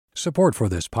Support for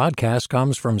this podcast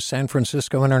comes from San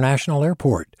Francisco International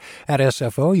Airport. At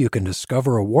SFO, you can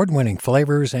discover award-winning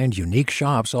flavors and unique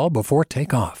shops all before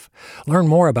takeoff. Learn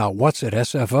more about what's at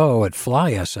SFO at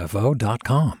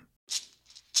flysfo.com.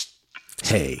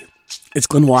 Hey, it's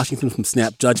Glenn Washington from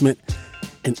Snap Judgment.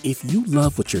 And if you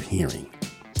love what you're hearing,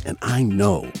 and I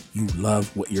know you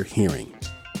love what you're hearing,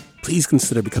 please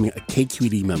consider becoming a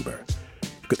KQED member.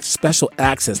 Get special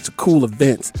access to cool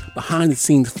events,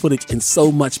 behind-the-scenes footage, and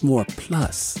so much more.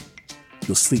 Plus,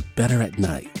 you'll sleep better at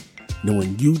night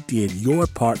knowing you did your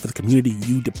part for the community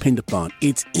you depend upon.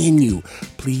 It's in you.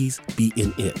 Please be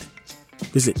in it.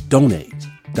 Visit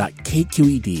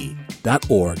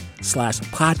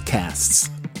donate.kqed.org/podcasts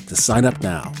to sign up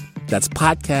now. That's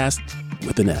podcast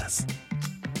with an S.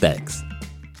 Thanks.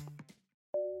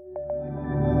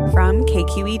 From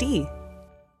KQED.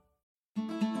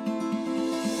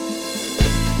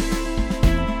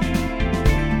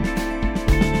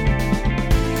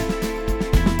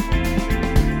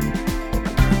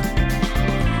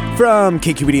 From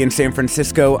KQED in San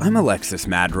Francisco, I'm Alexis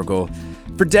Madrigal.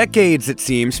 For decades, it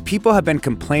seems, people have been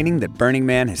complaining that Burning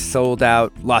Man has sold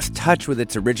out, lost touch with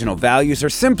its original values, or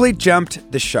simply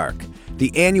jumped the shark.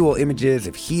 The annual images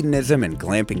of hedonism and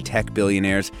glamping tech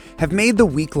billionaires have made the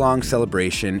week-long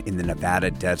celebration in the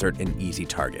Nevada desert an easy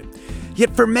target.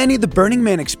 Yet for many, the Burning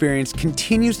Man experience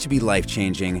continues to be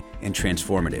life-changing and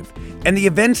transformative. And the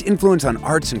event's influence on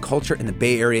arts and culture in the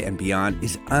Bay Area and beyond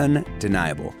is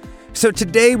undeniable. So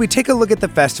today, we take a look at the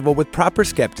festival with proper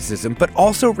skepticism, but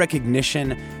also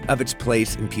recognition of its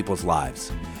place in people's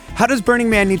lives. How does Burning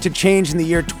Man need to change in the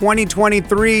year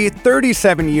 2023,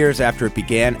 37 years after it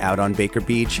began out on Baker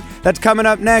Beach? That's coming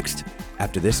up next,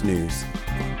 after this news.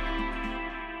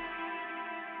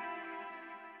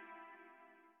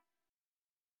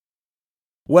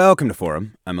 Welcome to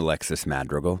Forum. I'm Alexis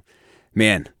Madrigal.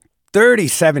 Man,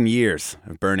 37 years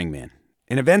of Burning Man.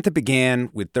 An event that began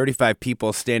with 35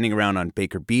 people standing around on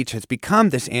Baker Beach has become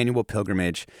this annual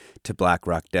pilgrimage to Black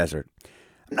Rock Desert.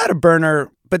 I'm not a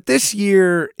burner, but this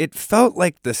year it felt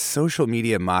like the social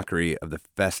media mockery of the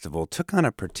festival took on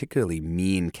a particularly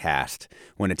mean cast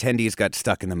when attendees got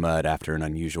stuck in the mud after an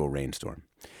unusual rainstorm.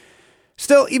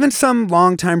 Still, even some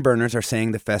longtime burners are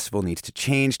saying the festival needs to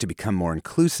change to become more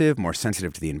inclusive, more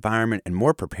sensitive to the environment, and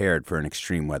more prepared for an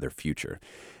extreme weather future.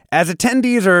 As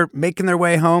attendees are making their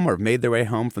way home or made their way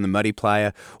home from the muddy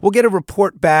playa, we'll get a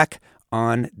report back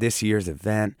on this year's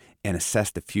event and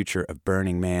assess the future of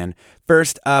Burning Man.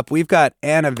 First up, we've got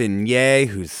Anna Vignay,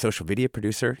 who's social media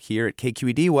producer here at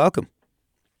KQED. Welcome.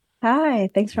 Hi,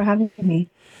 thanks for having me.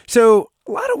 So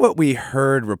a lot of what we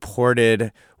heard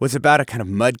reported was about a kind of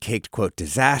mud-caked, quote,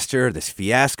 disaster, this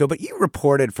fiasco, but you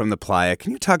reported from the playa.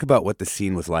 Can you talk about what the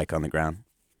scene was like on the ground?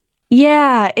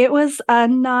 Yeah, it was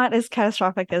not as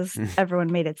catastrophic as everyone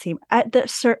made it seem. There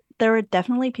were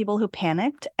definitely people who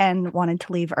panicked and wanted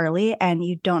to leave early, and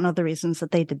you don't know the reasons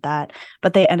that they did that,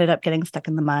 but they ended up getting stuck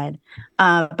in the mud.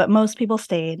 But most people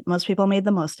stayed. Most people made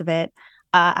the most of it.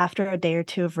 After a day or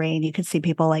two of rain, you could see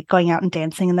people like going out and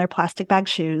dancing in their plastic bag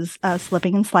shoes,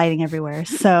 slipping and sliding everywhere.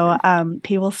 So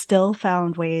people still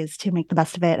found ways to make the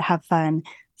best of it, have fun,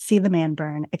 see the man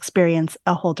burn, experience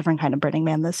a whole different kind of Burning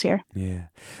Man this year. Yeah.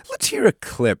 Let's hear a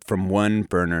clip from one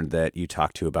burner that you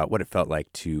talked to about what it felt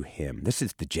like to him. This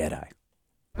is the Jedi.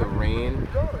 The rain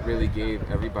really gave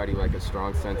everybody like a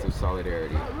strong sense of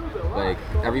solidarity. Like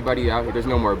everybody out here, there's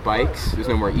no more bikes, there's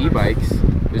no more e-bikes,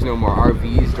 there's no more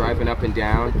RVs driving up and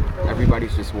down.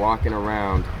 Everybody's just walking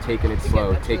around, taking it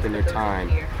slow, taking their time,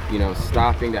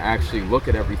 stopping to actually look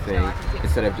at everything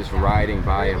instead of just riding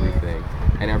by everything.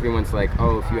 And everyone's like,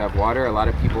 oh, if you have water, a lot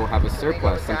of people have a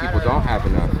surplus. Some people don't have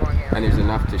enough, and there's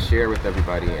enough to share with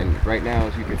everybody. And right now,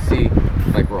 as you can see,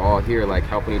 like we're all here, like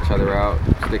helping each other out,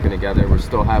 sticking together. We're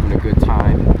still having a good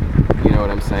time. You know what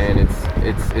I'm saying?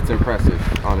 It's impressive,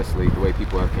 honestly, the way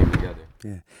people have came together.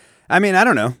 Yeah. I mean, I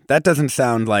don't know. That doesn't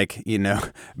sound like,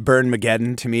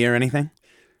 Burn-mageddon to me or anything.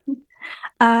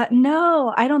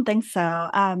 No, I don't think so.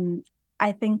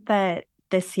 I think that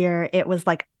this year it was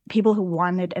like people who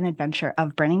wanted an adventure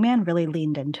of Burning Man really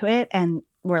leaned into it and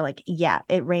were like, yeah,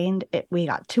 it rained. We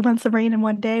got 2 months of rain in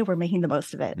one day. We're making the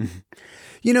most of it.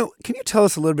 Can you tell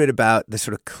us a little bit about the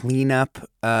sort of cleanup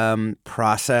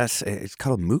process? It's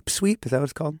called a MOOP sweep. Is that what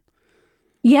it's called?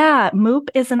 Yeah, MOOP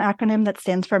is an acronym that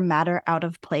stands for Matter Out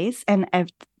of Place. And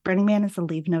Burning Man is a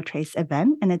Leave No Trace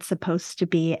event. And it's supposed to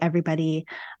be everybody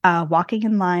walking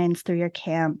in lines through your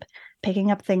camp,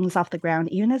 picking up things off the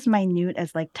ground, even as minute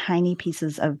as like tiny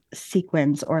pieces of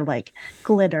sequins or like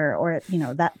glitter or,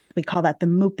 that we call that the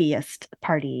moopiest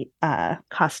party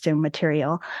costume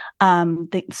material,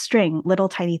 the string, little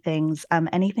tiny things,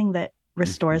 anything that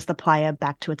restores the playa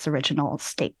back to its original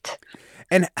state.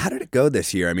 And how did it go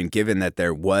this year? I mean, given that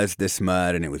there was this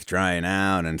mud and it was drying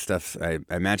out and stuff, I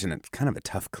imagine it's kind of a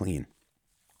tough clean.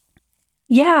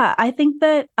 Yeah, I think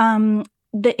that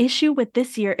the issue with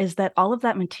this year is that all of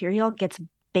that material gets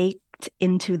baked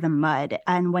into the mud.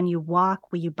 And when you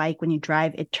walk, when you bike, when you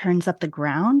drive, it turns up the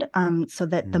ground so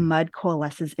that the mud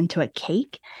coalesces into a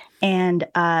cake. And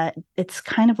it's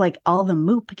kind of like all the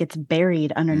moop gets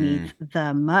buried underneath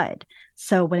the mud.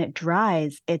 So when it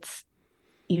dries,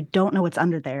 you don't know what's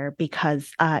under there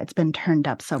because it's been turned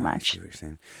up so much.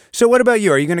 So what about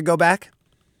you? Are you going to go back?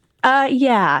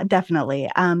 Yeah, definitely.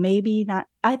 Maybe not.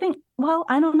 I think, well,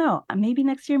 I don't know. Maybe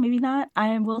next year, maybe not.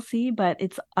 I will see, but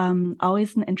it's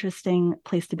always an interesting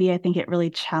place to be. I think it really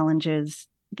challenges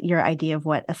your idea of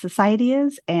what a society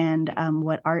is and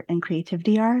what art and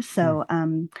creativity are. So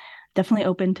definitely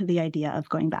open to the idea of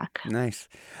going back. Nice.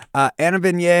 Anna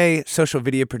Beignet, social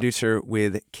video producer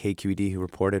with KQED, who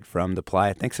reported from the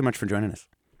Playa. Thanks so much for joining us.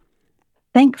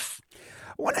 Thanks.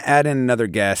 I want to add in another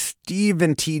guest.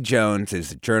 Stephen T. Jones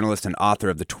is a journalist and author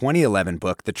of the 2011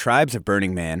 book, The Tribes of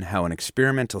Burning Man, How an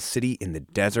Experimental City in the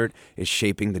Desert is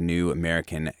Shaping the New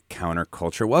American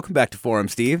Counterculture. Welcome back to Forum,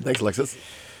 Steve. Thanks, Alexis.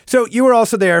 So you were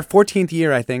also there, 14th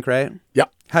year, I think, right? Yeah.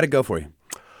 How'd it go for you?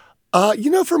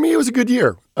 For me, it was a good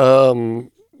year.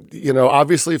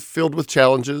 Obviously filled with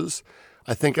challenges.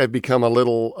 I think I've become a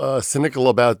little cynical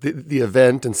about the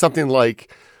event, and something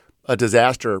like a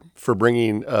disaster for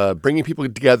bringing people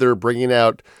together, bringing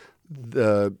out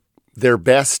their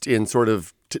best in sort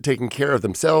of taking care of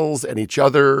themselves and each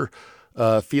other,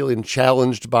 feeling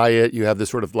challenged by it. You have this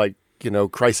sort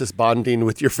of crisis bonding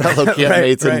with your fellow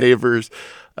campmates and neighbors.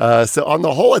 So on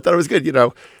the whole, I thought it was good.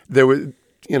 There were,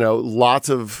 lots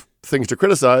of things to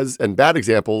criticize and bad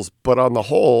examples, but on the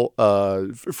whole,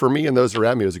 for me and those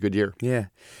around me, it was a good year. Yeah.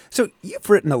 So you've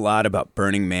written a lot about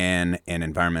Burning Man and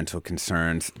environmental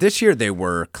concerns. This year, they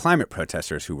were climate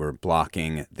protesters who were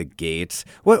blocking the gates.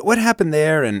 What happened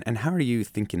there, and how are you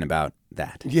thinking about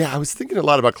that? Yeah, I was thinking a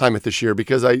lot about climate this year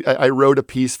because I wrote a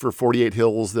piece for 48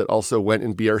 Hills that also went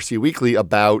in BRC Weekly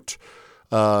about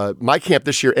my camp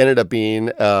this year ended up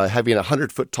being having a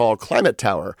 100-foot tall climate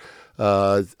tower.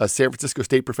 A San Francisco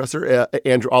State professor,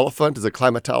 Andrew Oliphant, is a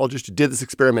climatologist who did this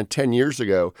experiment 10 years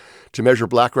ago to measure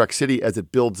Black Rock City as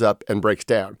it builds up and breaks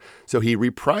down. So he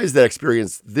reprised that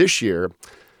experience this year.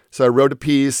 So I wrote a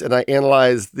piece and I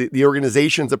analyzed the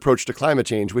organization's approach to climate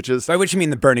change, which is... By which you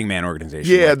mean the Burning Man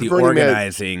organization, yeah, the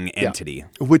organizing entity.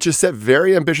 Yeah, which has set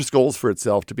very ambitious goals for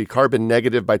itself to be carbon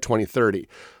negative by 2030.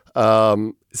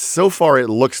 So far, it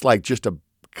looks like just a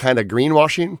kind of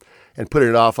greenwashing and putting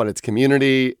it off on its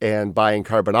community and buying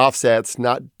carbon offsets,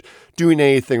 not doing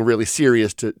anything really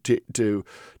serious to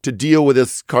deal with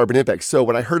this carbon impact. So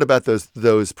when I heard about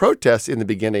those protests in the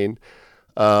beginning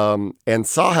and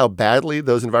saw how badly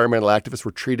those environmental activists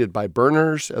were treated by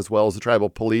burners as well as the tribal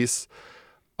police,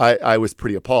 I was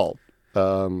pretty appalled.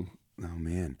 Oh,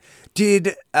 man.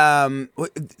 Did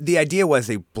the idea was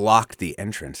they blocked the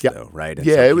entrance, though, right? And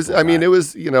yeah, it was. I mean, it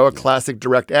was a classic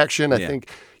direct action. I think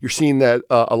you're seeing that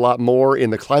a lot more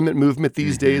in the climate movement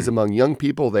these days among young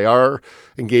people. They are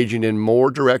engaging in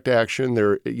more direct action.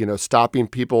 They're stopping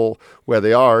people where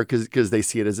they are because they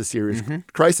see it as a serious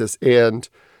crisis. And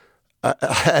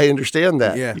I understand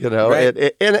that.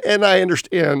 Right. And I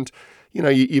understand.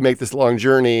 You make this long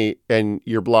journey and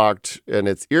you're blocked and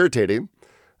it's irritating.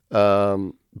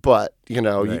 But you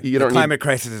don't. The climate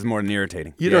crisis is more than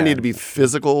irritating. You don't need to be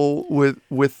physical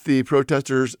with the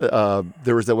protesters.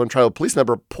 There was that one tribal police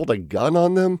member pulled a gun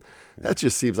on them. That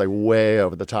just seems like way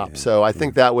over the top. Yeah. So I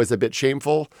think that was a bit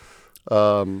shameful.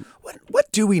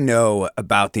 What do we know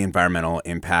about the environmental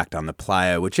impact on the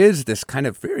Playa, which is this kind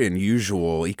of very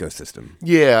unusual ecosystem?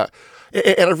 Yeah.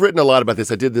 And I've written a lot about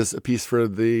this. I did this piece for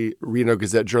the Reno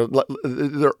Gazette Journal.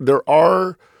 There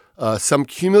are some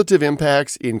cumulative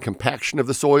impacts in compaction of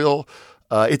the soil.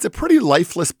 It's a pretty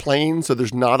lifeless plain, so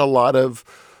there's not a lot of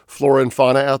flora and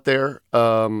fauna out there.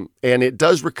 And it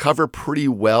does recover pretty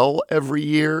well every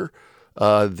year.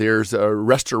 There's a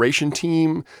restoration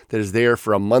team that is there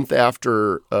for a month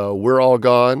after we're all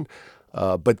gone.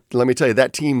 But let me tell you,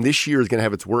 that team this year is going to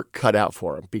have its work cut out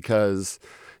for them because,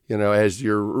 as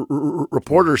your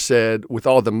reporter said, with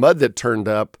all the mud that turned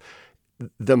up,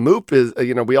 the MOOP is,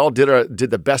 we all did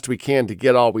the best we can to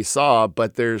get all we saw,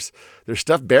 but there's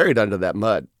stuff buried under that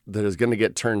mud that is going to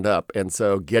get turned up. And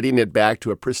so getting it back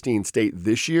to a pristine state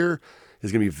this year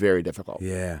is going to be very difficult.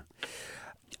 Yeah.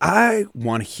 I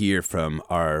want to hear from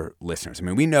our listeners. I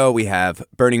mean, we know we have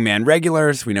Burning Man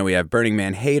regulars. We know we have Burning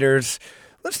Man haters.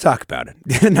 Let's talk about it.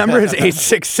 The number is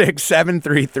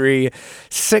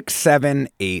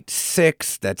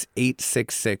 866-733-6786. That's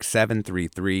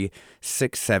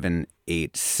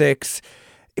 866-733-6786.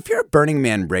 If you're a Burning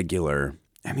Man regular,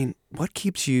 I mean, what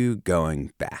keeps you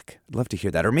going back? I'd love to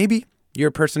hear that. Or maybe you're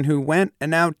a person who went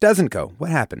and now doesn't go. What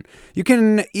happened? You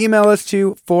can email us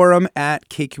to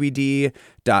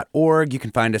forum@kqed.org. You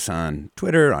can find us on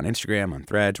Twitter, on Instagram, on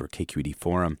Threads, or KQED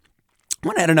Forum. I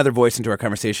want to add another voice into our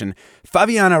conversation.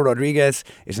 Fabiana Rodriguez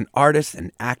is an artist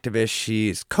and activist.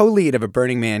 She's co-lead of a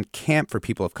Burning Man camp for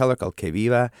people of color called Que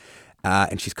Viva,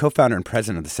 and she's co-founder and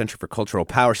president of the Center for Cultural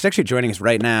Power. She's actually joining us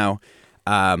right now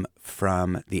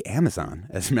from the Amazon,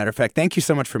 as a matter of fact. Thank you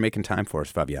so much for making time for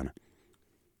us, Fabiana.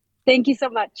 Thank you so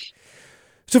much.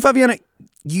 So, Fabiana,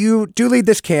 you do lead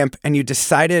this camp, and you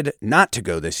decided not to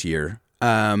go this year.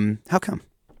 How come?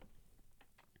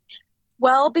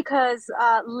 Well, because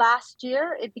last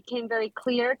year it became very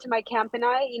clear to my camp and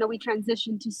I, we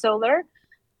transitioned to solar,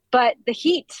 but the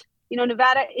heat,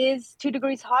 Nevada is 2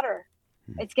 degrees hotter.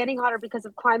 It's getting hotter because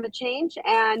of climate change,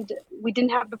 and we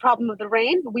didn't have the problem of the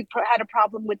rain, but we had a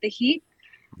problem with the heat.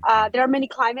 There are many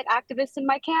climate activists in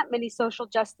my camp, many social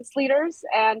justice leaders,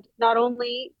 and not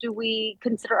only do we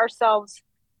consider ourselves,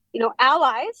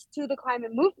 allies to the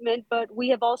climate movement, but we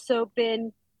have also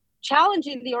been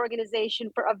challenging the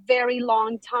organization for a very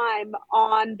long time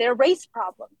on their race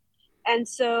problem. And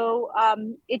so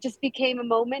it just became a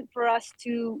moment for us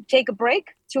to take a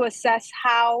break to assess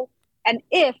how and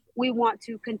if we want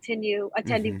to continue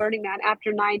attending Burning Man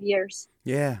after 9 years.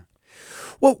 Yeah.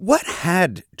 Well, what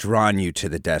had drawn you to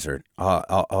the desert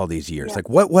all these years? Yeah. Like,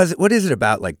 what is it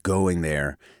about like going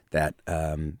there that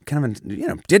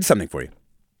did something for you?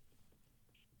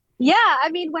 Yeah, I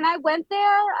mean, when I went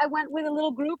there, I went with a little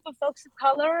group of folks of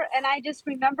color, and I just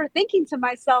remember thinking to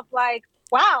myself, like,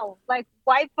 wow, like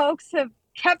white folks have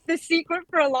kept this secret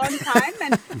for a long time.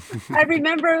 And I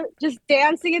remember just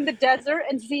dancing in the desert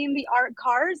and seeing the art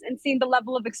cars and seeing the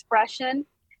level of expression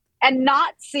and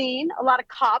not seeing a lot of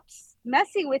cops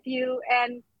messing with you.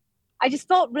 And I just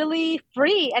felt really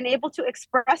free and able to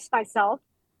express myself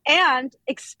and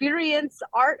experience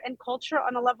art and culture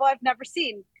on a level I've never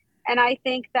seen. And I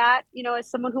think that, as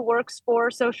someone who works for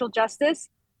social justice,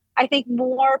 I think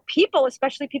more people,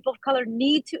 especially people of color,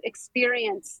 need to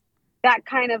experience that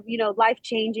kind of,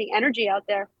 life-changing energy out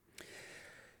there.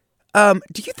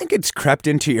 Do you think it's crept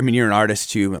into, you're an artist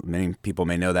too. Many people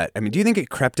may know that. Do you think it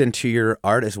crept into your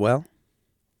art as well?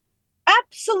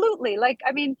 Absolutely.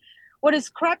 What is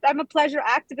crept? I'm a pleasure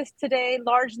activist today,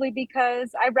 largely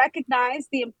because I recognize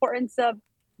the importance of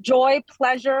joy,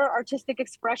 pleasure, artistic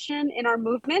expression in our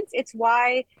movements. It's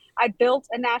why I built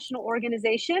a national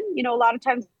organization, a lot of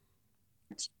times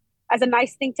as a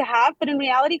nice thing to have, but in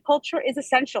reality, culture is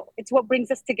essential. It's what brings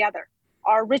us together.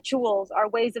 Our rituals, our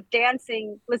ways of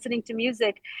dancing, listening to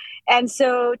music. And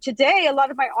so today, a lot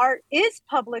of my art is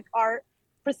public art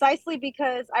precisely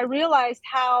because I realized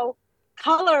how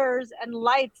colors and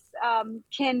lights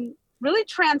can really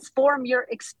transform your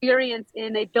experience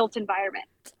in a built environment.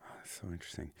 So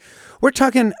interesting. We're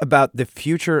talking about the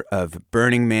future of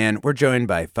Burning Man. We're joined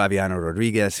by Fabiana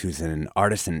Rodriguez, who's an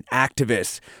artist and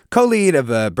activist, co-lead of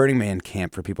a Burning Man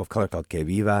camp for people of color called Que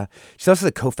Viva. She's also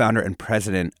the co-founder and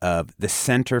president of the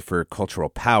Center for Cultural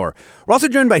Power. We're also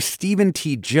joined by Stephen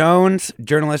T. Jones,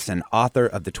 journalist and author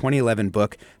of the 2011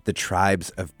 book, The Tribes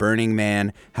of Burning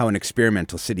Man, How an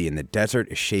Experimental City in the Desert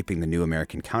is Shaping the New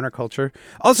American Counterculture.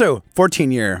 Also,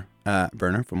 14-year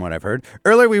burner, from what I've heard.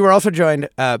 Earlier, we were also joined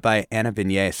by Anna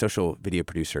Vignette, social video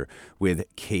producer with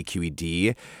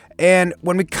KQED. And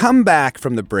when we come back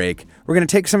from the break, we're going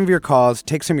to take some of your calls,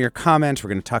 take some of your comments.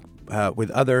 We're going to talk with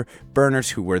other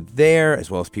burners who were there, as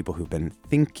well as people who've been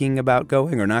thinking about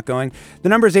going or not going. The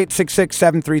number is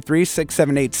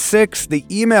 866-733-6786. The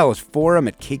email is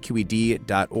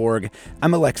forum@kqed.org.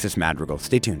 I'm Alexis Madrigal.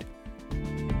 Stay tuned.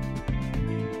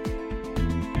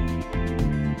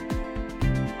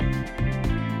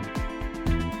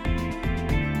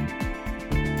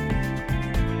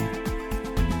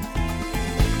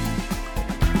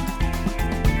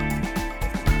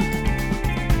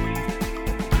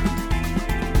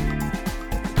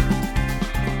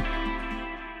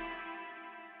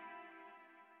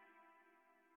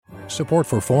 Support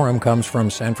for Forum comes from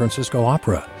San Francisco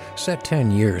Opera. Set 10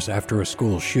 years after a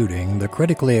school shooting, the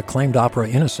critically acclaimed opera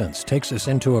Innocence takes us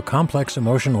into a complex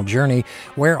emotional journey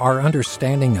where our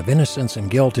understanding of innocence and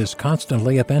guilt is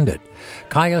constantly upended.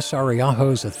 Kaya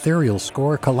Sariaho's ethereal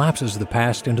score collapses the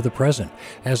past into the present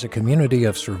as a community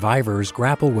of survivors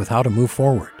grapple with how to move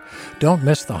forward. Don't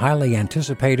miss the highly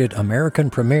anticipated American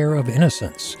premiere of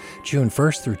Innocence, June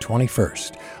 1st through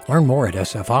 21st. Learn more at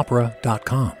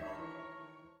sfopera.com.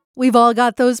 We've all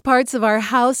got those parts of our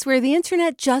house where the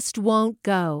internet just won't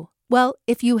go. Well,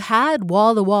 if you had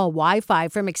wall-to-wall Wi-Fi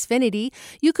from Xfinity,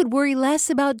 you could worry less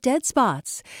about dead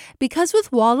spots. Because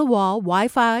with wall-to-wall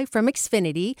Wi-Fi from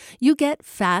Xfinity, you get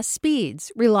fast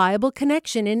speeds, reliable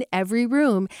connection in every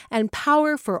room, and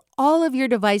power for all of your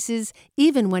devices,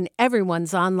 even when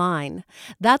everyone's online.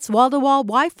 That's wall-to-wall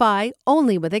Wi-Fi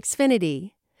only with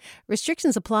Xfinity.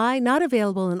 Restrictions apply, not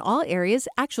available in all areas.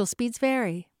 Actual speeds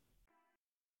vary.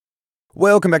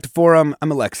 Welcome back to Forum.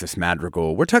 I'm Alexis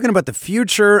Madrigal. We're talking about the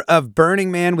future of Burning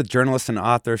Man with journalist and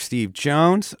author Steve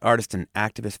Jones, artist and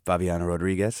activist Fabiana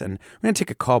Rodriguez, and we're going to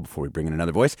take a call before we bring in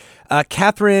another voice.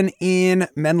 Catherine in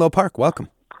Menlo Park, welcome.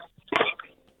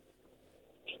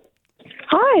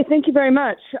 Hi, thank you very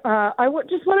much.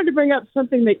 Just wanted to bring up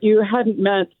something that you hadn't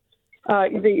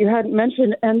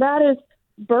mentioned, and that is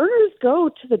burners go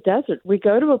to the desert. We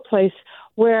go to a place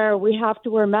where we have to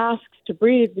wear masks to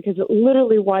breathe because it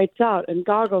literally whites out, and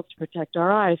goggles to protect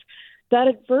our eyes. That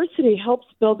adversity helps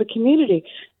build the community.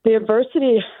 The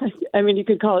adversity, I mean, you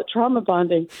could call it trauma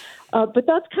bonding, but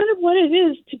that's kind of what it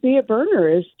is to be a burner,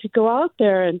 is to go out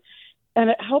there and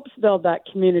it helps build that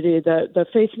community, the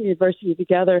facing the adversity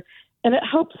together, and it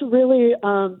helps really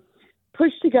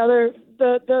push together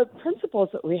the principles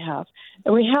that we have.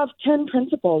 And we have 10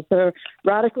 principles. They're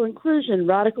radical inclusion,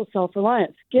 radical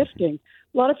self-reliance, gifting.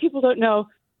 A lot of people don't know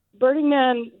Burning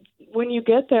Man, when you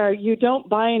get there, you don't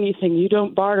buy anything. You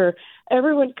don't barter.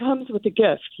 Everyone comes with a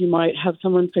gift. You might have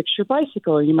someone fix your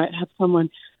bicycle. You might have someone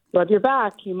rub your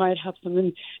back. You might have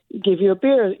someone give you a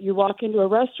beer. You walk into a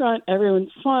restaurant, everyone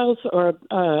smiles, or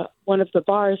one of the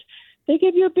bars, they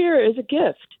give you a beer as a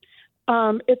gift.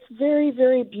 It's very,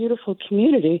 very beautiful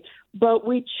community, but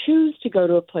we choose to go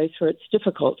to a place where it's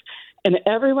difficult. And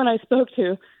everyone I spoke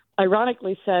to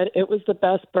ironically said it was the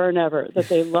best burn ever, that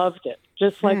they loved it.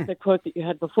 Just like the quote that you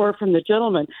had before from the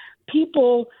gentleman.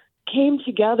 People came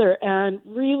together and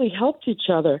really helped each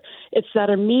other. It's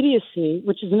that immediacy,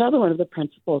 which is another one of the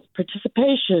principles,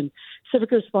 participation,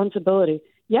 civic responsibility.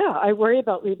 Yeah, I worry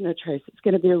about leaving a trace. It's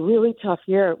going to be a really tough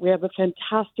year. We have a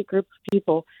fantastic group of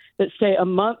people that stay a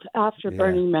month after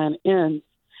Burning Man ends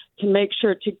to make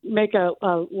sure to make a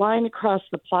line across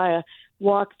the playa,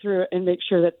 walk through and make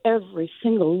sure that every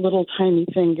single little tiny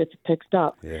thing gets picked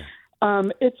up. Yeah.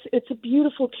 It's a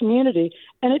beautiful community,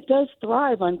 and it does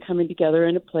thrive on coming together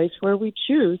in a place where we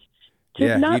choose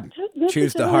to not to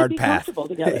choose the hard path.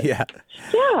 Yeah,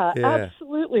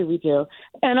 absolutely we do.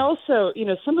 And also,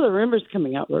 some of the rumors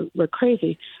coming out were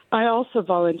crazy. I also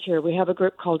volunteer. We have a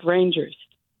group called Rangers,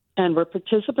 and we're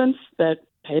participants that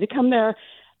pay to come there.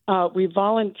 We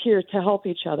volunteer to help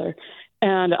each other.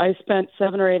 And I spent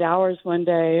 7 or 8 hours one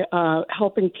day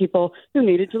helping people who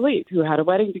needed to leave, who had a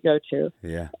wedding to go to,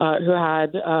 who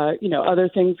had, other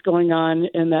things going on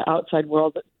in the outside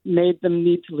world that made them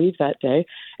need to leave that day.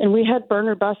 And we had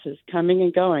burner buses coming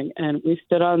and going, and we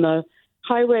stood on the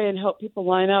highway and helped people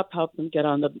line up, helped them get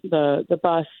on the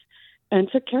bus, and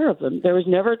took care of them. There was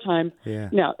never a time. Yeah.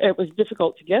 Now, it was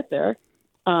difficult to get there.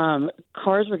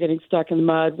 Cars were getting stuck in the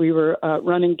mud. We were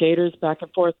running gators back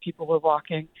and forth. People were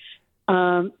walking.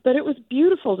 But it was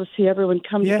beautiful to see everyone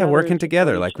come together. Yeah, working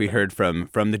together like we heard from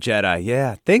the Jedi.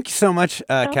 Yeah. Thank you so much,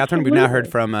 Catherine. We've now heard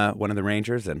from one of the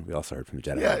Rangers, and we also heard from the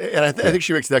Jedi. Yeah, and I think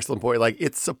she makes an excellent point. Like,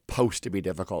 it's supposed to be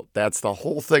difficult. That's the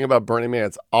whole thing about Burning Man.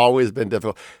 It's always been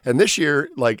difficult. And this year,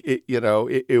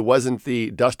 it wasn't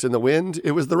the dust in the wind.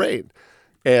 It was the rain.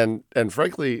 And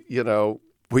frankly,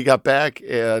 we got back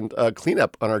and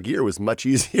cleanup on our gear was much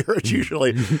easier. It's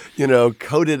usually,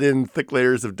 coated in thick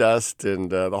layers of dust, and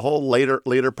the whole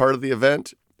later part of the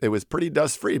event, it was pretty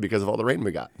dust free because of all the rain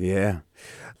we got. Yeah.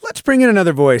 Let's bring in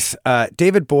another voice.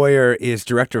 David Boyer is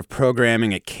director of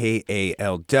programming at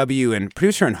KALW and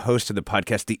producer and host of the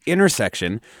podcast The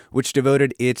Intersection, which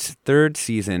devoted its 3rd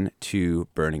season to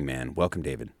Burning Man. Welcome,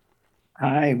 David.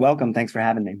 Hi, welcome. Thanks for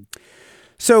having me.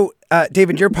 So,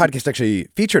 David, your podcast actually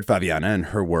featured Fabiana and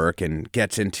her work and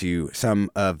gets into some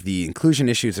of the inclusion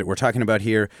issues that we're talking about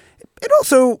here. It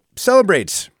also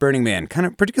celebrates Burning Man, kind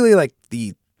of particularly like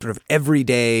the sort of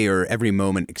everyday or every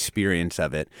moment experience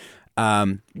of it.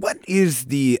 What is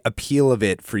the appeal of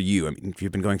it for you? I mean, if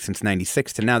you've been going since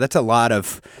 '96 to now, that's a lot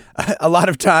of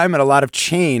time and a lot of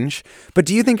change. But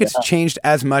do you think it's changed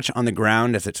as much on the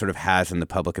ground as it sort of has in the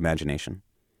public imagination?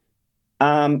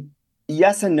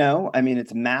 Yes and no. I mean,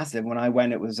 it's massive. When I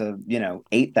went, it was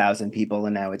 8,000 people,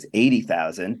 and now it's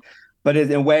 80,000. But in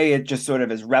a way, it just sort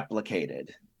of is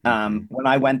replicated. When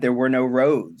I went, there were no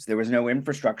roads. There was no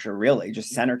infrastructure, really, just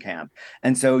center camp.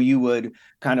 And so you would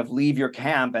kind of leave your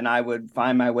camp and I would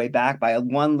find my way back by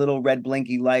one little red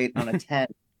blinky light on a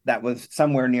tent that was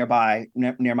somewhere nearby,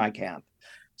 near my camp.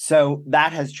 So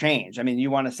that has changed. I mean, you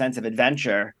want a sense of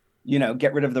adventure,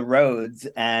 get rid of the roads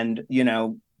and,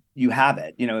 you have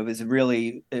it.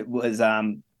 It was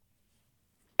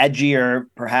edgier,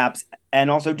 perhaps, and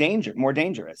also more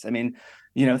dangerous. I mean,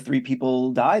 3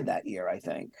 people died that year, I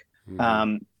think.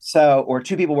 Or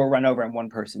 2 people were run over and 1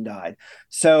 person died.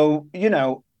 So,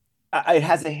 it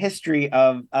has a history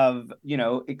of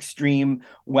extreme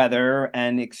weather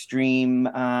and extreme,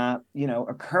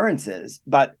 occurrences.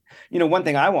 But, one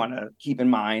thing I want to keep in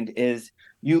mind is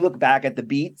you look back at the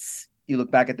Beats, you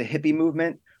look back at the hippie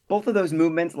movement. Both of those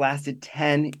movements lasted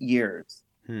 10 years.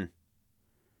 10.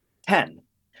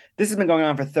 This has been going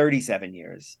on for 37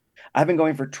 years. I've been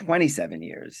going for 27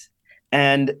 years.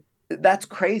 And that's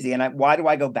crazy. And why do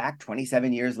I go back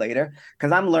 27 years later?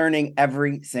 Because I'm learning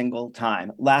every single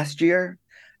time. Last year,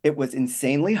 it was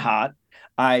insanely hot.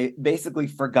 I basically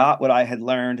forgot what I had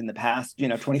learned in the past,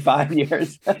 25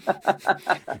 years.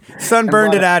 Sun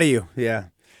burned it out of you. Yeah.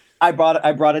 I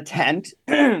brought a tent.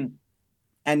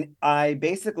 And I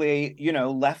basically,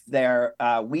 left there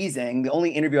wheezing. The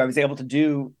only interview I was able to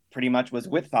do pretty much was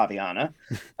with Favianna.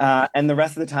 And the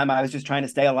rest of the time I was just trying to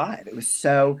stay alive. It was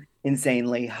so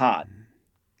insanely hot.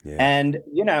 Yeah. And,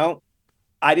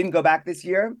 I didn't go back this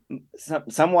year,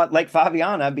 somewhat like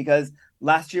Favianna, because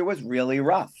last year was really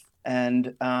rough.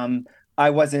 And I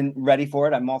wasn't ready for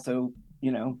it. I'm also,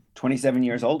 27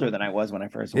 years older than I was when I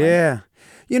first went. Yeah.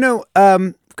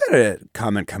 I've got a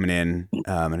comment coming in,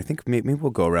 and I think maybe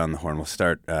we'll go around the horn. We'll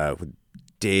start with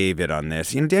David on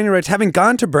this. Daniel writes, having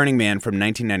gone to Burning Man from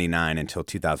 1999 until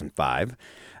 2005,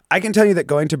 I can tell you that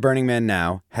going to Burning Man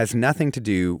now has nothing to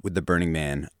do with the Burning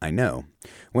Man I know.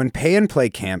 When pay and play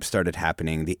camp started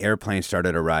happening, the airplanes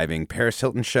started arriving, Paris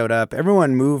Hilton showed up,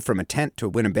 everyone moved from a tent to a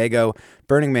Winnebago,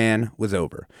 Burning Man was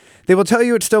over. They will tell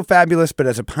you it's still fabulous, but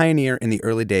as a pioneer in the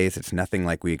early days, it's nothing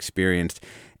like we experienced.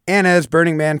 And as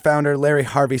Burning Man founder Larry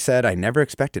Harvey said, I never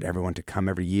expected everyone to come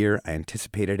every year. I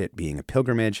anticipated it being a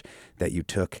pilgrimage that you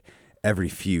took every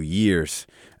few years.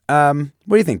 What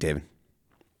do you think, David?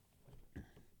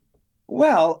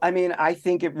 Well, I mean, I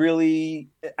think it's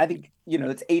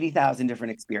 80,000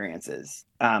 different experiences.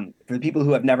 For the people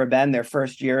who have never been, their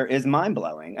first year is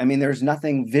mind-blowing. I mean, there's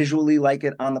nothing visually like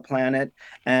it on the planet.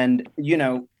 And,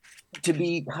 to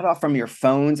be cut off from your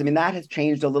phones, I mean, that has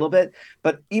changed a little bit.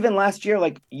 But even last year,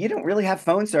 you don't really have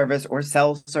phone service or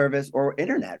cell service or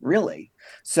internet, really.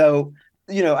 So,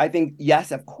 I think,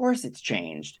 yes, of course it's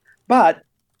changed. But,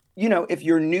 if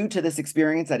you're new to this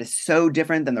experience that is so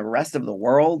different than the rest of the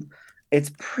world, it's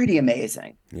pretty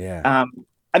amazing. Yeah.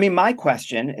 I mean, my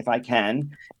question, if I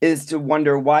can, is to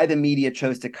wonder why the media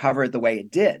chose to cover it the way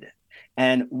it did.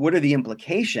 And what are the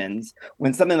implications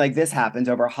when something like this happens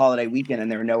over a holiday weekend and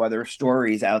there are no other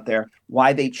stories out there,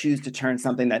 why they choose to turn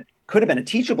something that could have been a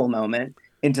teachable moment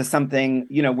into something,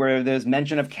 where there's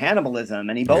mention of cannibalism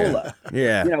and Ebola.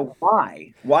 Yeah.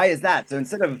 Why? Why is that? So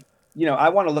instead of, I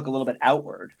want to look a little bit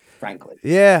outward, frankly.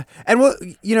 Yeah. And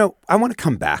I want to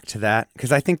come back to that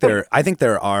because I think there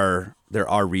are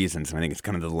reasons, and I think it's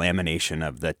kind of the lamination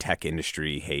of the tech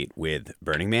industry hate with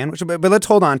Burning Man. But let's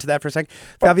hold on to that for a second.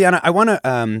 Favianna, I want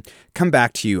to come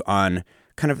back to you on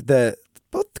kind of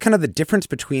the difference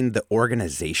between the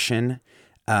organization,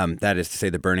 that is to say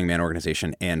the Burning Man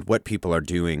organization, and what people are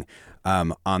doing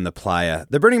on the playa.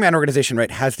 The Burning Man organization,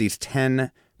 right, has these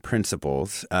 10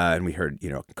 principles, and we heard,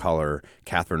 caller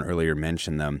Catherine earlier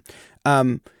mention them.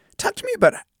 Talk to me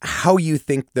about how you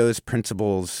think those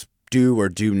principles do or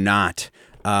do not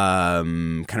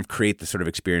kind of create the sort of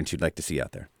experience you'd like to see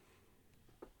out there.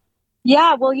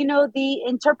 Yeah, well, the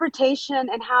interpretation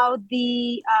and how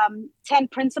the 10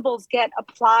 principles get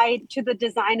applied to the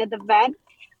design of the event,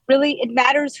 really, it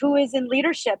matters who is in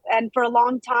leadership. And for a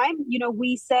long time,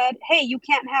 we said, hey, you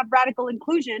can't have radical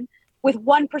inclusion with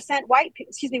 1%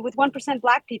 with 1%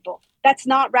 Black people. That's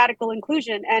not radical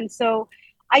inclusion. And so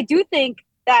I do think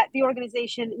that the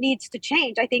organization needs to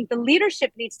change. I think the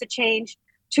leadership needs to change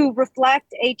to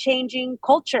reflect a changing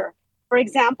culture. For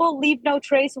example, Leave No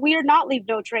Trace. We are not Leave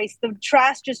No Trace. The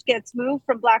trash just gets moved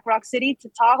from Black Rock City to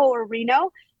Tahoe or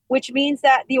Reno, which means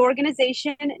that the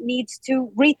organization needs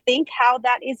to rethink how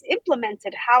that is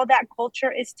implemented, how that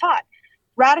culture is taught.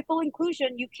 Radical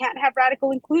inclusion, you can't have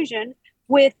radical inclusion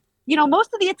with,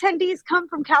 most of the attendees come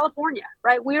from California,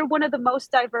 right? We're one of the most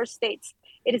diverse states.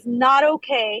 It is not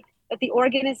okay that the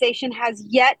organization has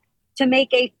yet to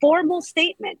make a formal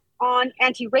statement on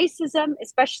anti-racism,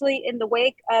 especially in the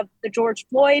wake of the George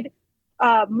Floyd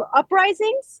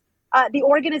uprisings, the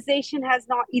organization has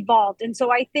not evolved. And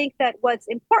so I think that what's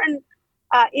important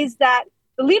is that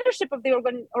the leadership of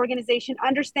the organization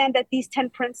understand that these 10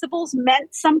 principles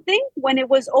meant something when it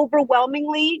was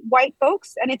overwhelmingly white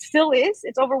folks, and it still is.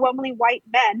 It's overwhelmingly white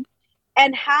men.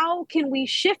 And how can we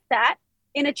shift that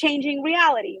in a changing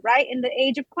reality, right? In the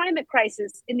age of climate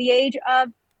crisis, in the age of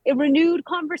a renewed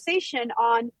conversation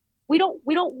on we don't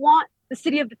want the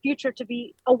city of the future to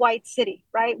be a white city,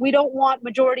 right? We don't want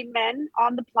majority men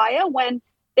on the playa when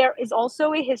there is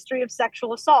also a history of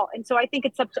sexual assault. And so I think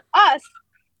it's up to us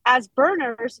as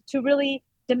burners to really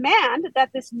demand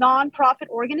that this nonprofit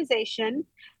organization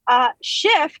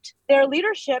shift their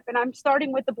leadership, and I'm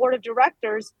starting with the board of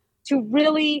directors, to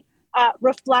really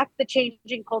reflect the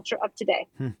changing culture of today.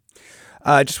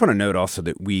 I just want to note also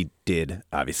that we did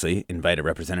obviously invite a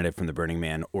representative from the Burning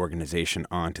Man organization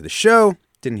onto the show.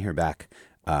 Didn't hear back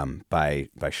by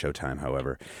showtime,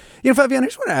 however. Fabiana, I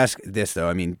just want to ask this, though.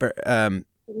 I mean,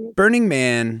 Burning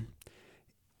Man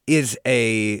is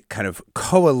a kind of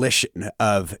coalition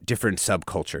of different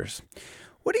subcultures.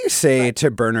 What do you say to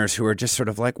burners who are just sort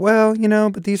of like, well,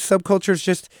 but these subcultures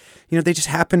just, they just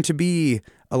happen to be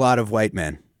a lot of white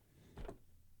men?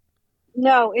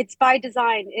 No, it's by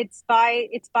design. It's by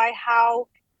how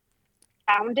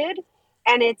founded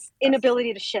and its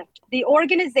inability to shift. The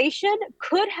organization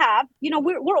could have,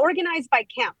 we're organized by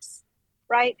camps,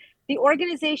 right? The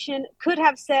organization could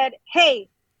have said, hey,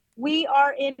 we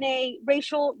are in a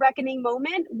racial reckoning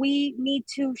moment. We need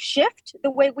to shift the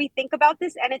way we think about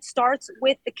this. And it starts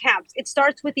with the camps. It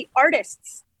starts with the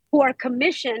artists who are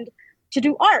commissioned to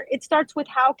do art. It starts with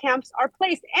how camps are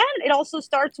placed. And it also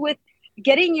starts with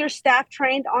getting your staff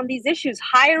trained on these issues,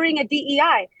 hiring a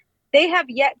DEI. They have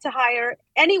yet to hire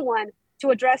anyone to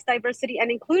address diversity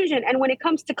and inclusion. And when it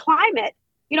comes to climate,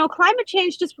 climate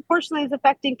change disproportionately is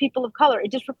affecting people of color. It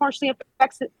disproportionately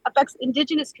affects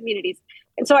indigenous communities.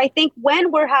 And so I think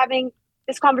when we're having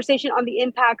this conversation on the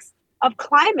impacts of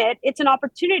climate, it's an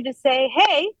opportunity to say,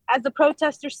 hey, as the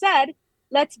protester said,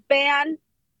 let's ban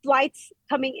flights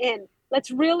coming in.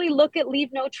 Let's really look at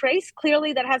Leave No Trace.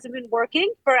 Clearly, that hasn't been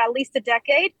working for at least a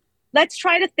decade. Let's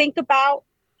try to think about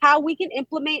how we can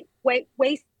implement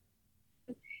waste.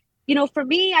 For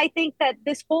me, I think that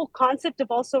this whole concept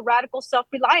of also radical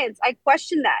self-reliance, I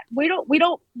question that. We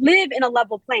don't live in a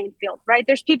level playing field, right?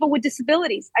 There's people with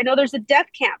disabilities. I know there's a deaf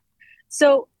camp.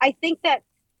 So I think that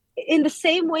in the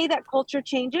same way that culture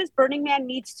changes, Burning Man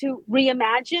needs to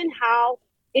reimagine how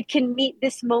it can meet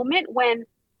this moment when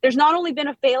there's not only been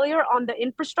a failure on the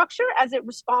infrastructure as it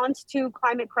responds to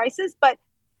climate crisis, but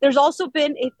there's also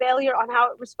been a failure on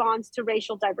how it responds to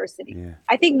racial diversity. Yeah.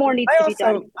 I think more needs to be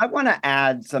done. I want to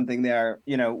add something there,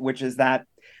 which is that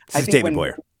this is David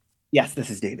Boyer. Yes, this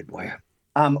is David Boyer.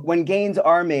 When gains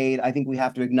are made, I think we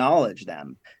have to acknowledge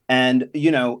them. And,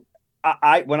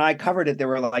 when I covered it, there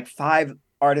were like 5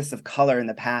 artists of color in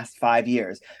the past 5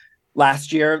 years.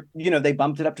 Last year, they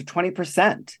bumped it up to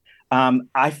 20%.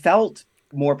 I felt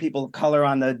more people of color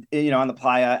on the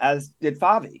playa, as did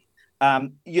Favi.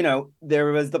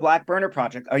 There was the Black Burner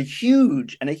Project, a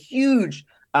huge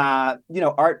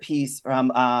art piece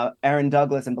from Aaron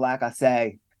Douglas and Black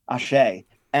Ashe.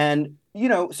 And,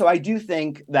 so I do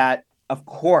think that, of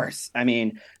course,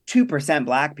 2%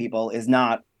 Black people is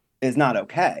not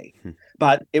okay.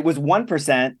 But it was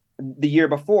 1% the year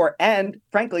before. And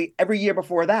frankly, every year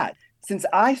before that, since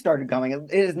I started going,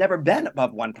 it has never been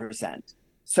above 1%.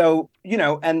 So,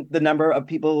 and the number of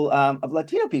people, of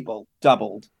Latino people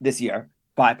doubled this year,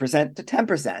 5% to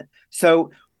 10%.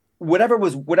 So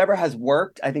whatever has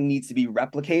worked, I think needs to be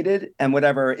replicated, and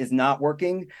whatever is not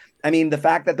working. The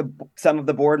fact that some of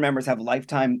the board members have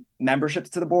lifetime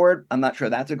memberships to the board, I'm not sure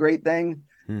that's a great thing.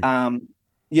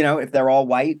 If they're all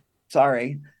white,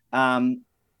 sorry.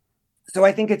 So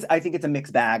I think it's a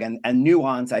mixed bag, and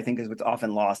nuance, I think, is what's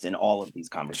often lost in all of these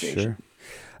conversations. Sure.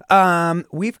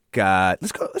 We've got,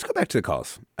 let's go back to the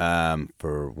calls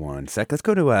for one sec. Let's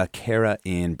go to Kara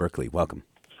in Berkeley. Welcome.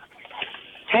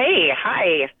 Hey,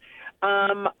 hi.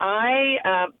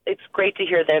 It's great to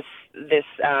hear this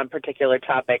particular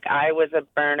topic. I was a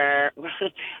burner.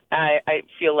 I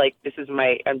feel like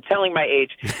I'm telling my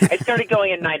age. I started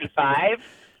going in 95.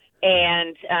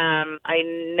 And I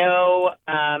know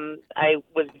I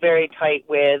was very tight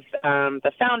with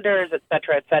the founders, et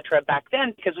cetera, back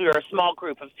then, because we were a small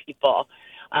group of people.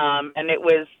 And it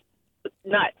was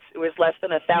nuts. It was less than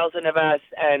 1,000 of us.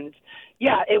 And,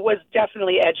 yeah, it was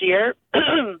definitely edgier.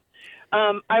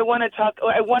 I want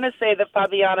to say that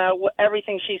Fabiana,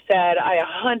 everything she said, I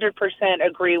 100%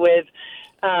 agree with.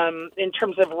 in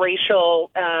terms of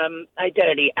racial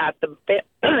identity at the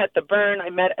Burn. I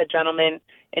met a gentleman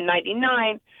in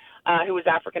 '99 who was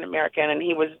African American, and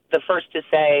he was the first to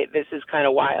say, "This is kind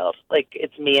of wild. Like,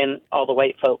 it's me and all the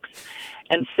white folks."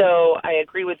 And so I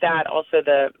agree with that. Also,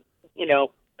 the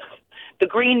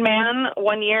Green Man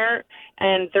one year,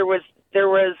 and there was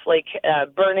like a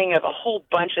burning of a whole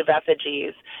bunch of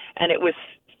effigies, and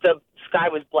the sky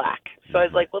was black. So I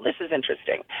was like, well, this is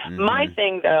interesting. Mm-hmm. My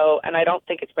thing, though, and I don't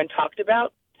think it's been talked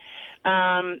about,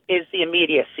 is the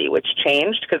immediacy, which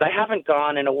changed because I haven't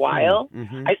gone in a while.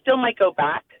 Mm-hmm. I still might go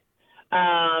back,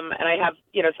 and I have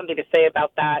something to say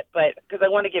about that, but because I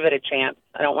want to give it a chance.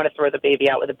 I don't want to throw the baby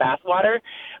out with the bathwater.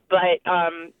 But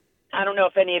I don't know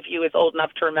if any of you is old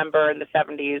enough to remember in the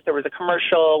 70s, there was a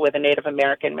commercial with a Native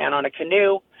American man on a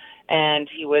canoe, and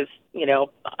he was,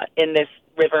 in this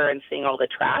river and seeing all the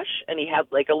trash, and he had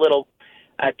like a little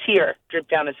tear drip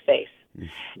down his face. Yeah.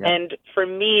 And for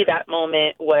me, that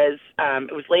moment was,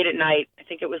 it was late at night. I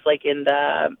think it was like in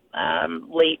the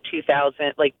late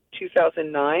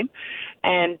 2009.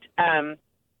 And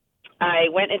I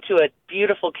went into a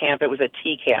beautiful camp. It was a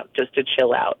tea camp just to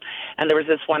chill out. And there was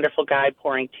this wonderful guy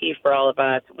pouring tea for all of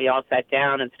us. We all sat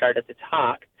down and started to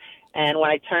talk. And when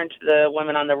I turned to the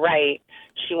woman on the right,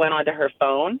 she went onto her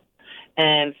phone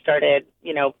and started,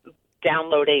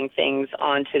 downloading things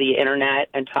onto the internet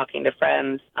and talking to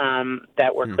friends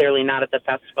that were clearly not at the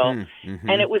festival. Mm-hmm.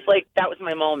 And it was like, that was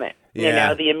my moment.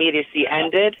 Yeah. The immediacy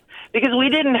ended because we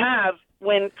didn't have,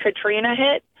 when Katrina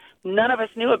hit, none of us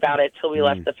knew about it till we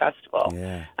left the festival.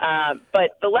 Yeah.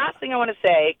 But the last thing I want to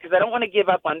say, because I don't want to give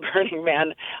up on Burning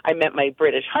Man, I met my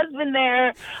British husband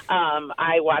there.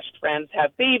 I watched friends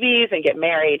have babies and get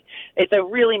married. It's a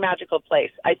really magical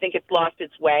place. I think it's lost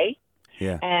its way.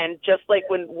 Yeah. And just like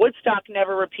when Woodstock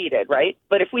never repeated, right?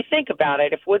 But if we think about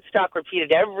it, if Woodstock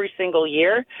repeated every single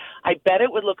year, I bet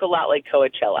it would look a lot like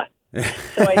Coachella.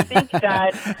 So I think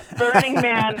that Burning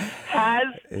Man has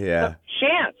a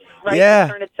chance, right, to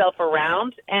turn itself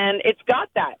around, and it's got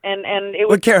that. And it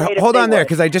would. Kara, hold on there,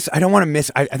 because I don't want to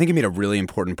miss. I think you made a really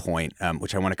important point,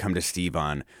 which I want to come to Steve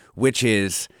on, which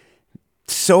is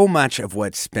so much of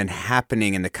what's been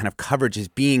happening and the kind of coverage is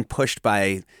being pushed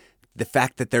by the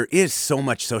fact that there is so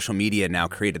much social media now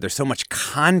created. There's so much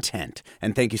content,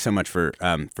 and thank you so much for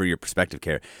your perspective,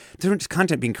 Kara. There's so much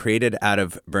content being created out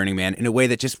of Burning Man in a way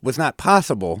that just was not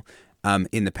possible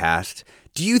in the past.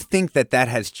 Do you think that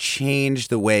has changed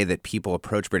the way that people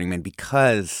approach Burning Man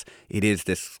because it is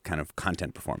this kind of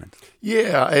content performance?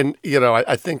 Yeah, and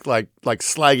I think like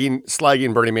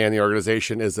slagging Burning Man, the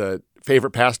organization, is a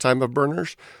favorite pastime of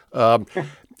burners,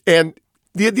 and.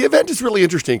 The event is really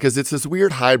interesting because it's this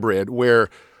weird hybrid where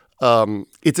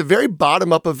it's a very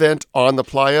bottom-up event on the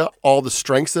playa. All the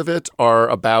strengths of it are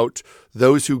about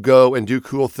those who go and do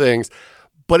cool things,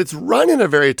 but it's run in a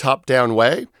very top-down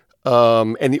way,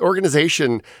 and the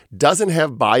organization doesn't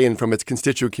have buy-in from its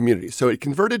constituent community. So it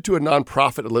converted to a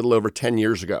nonprofit a little over 10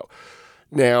 years ago.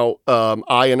 Now,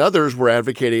 I and others were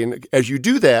advocating, as you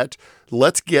do that,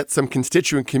 let's get some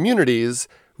constituent communities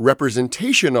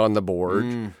representation on the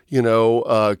board,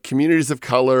 communities of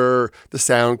color, the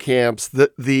sound camps,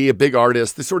 the big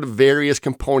artists, the sort of various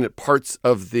component parts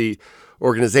of the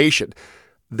organization.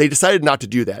 They decided not to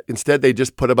do that. Instead, they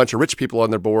just put a bunch of rich people on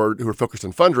their board who are focused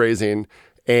on fundraising.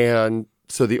 And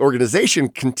so the organization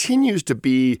continues to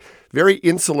be very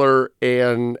insular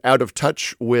and out of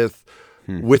touch with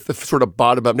the sort of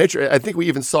bottom-up nature. I think we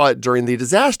even saw it during the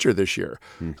disaster this year.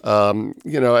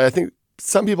 I think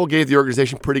some people gave the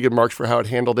organization pretty good marks for how it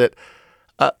handled it.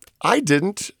 I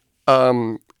didn't.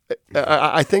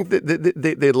 I think that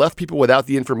they left people without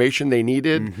the information they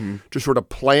needed to sort of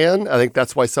plan. I think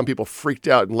that's why some people freaked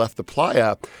out and left the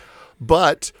playa.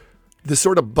 But the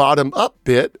sort of bottom-up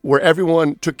bit where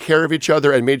everyone took care of each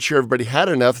other and made sure everybody had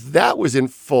enough, that was in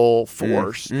full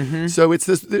force. Mm-hmm. So it's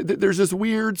there's this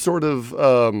weird sort of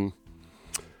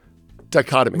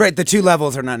dichotomy. Right, the two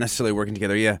levels are not necessarily working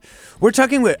together, yeah. We're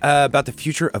talking about the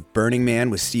future of Burning Man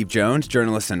with Steve Jones,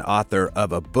 journalist and author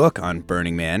of a book on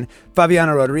Burning Man.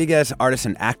 Fabiana Rodriguez, artist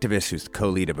and activist who's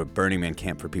co-lead of a Burning Man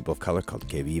camp for people of color called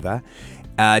Que Viva.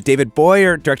 David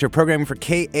Boyer, director of programming for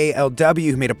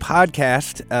KALW, who made a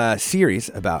podcast series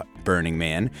about Burning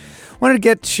Man. Wanted to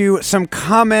get to some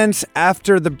comments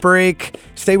after the break.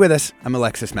 Stay with us. I'm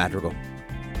Alexis Madrigal.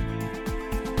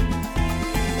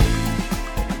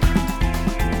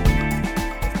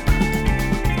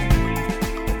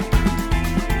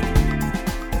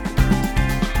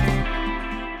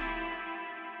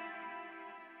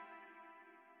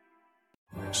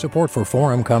 Support for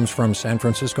Forum comes from San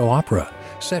Francisco Opera.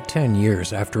 Set 10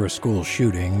 years after a school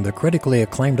shooting, the critically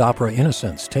acclaimed opera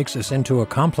Innocence takes us into a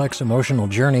complex emotional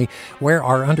journey where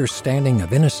our understanding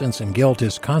of innocence and guilt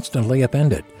is constantly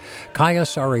upended. Kaya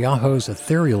Sariaho's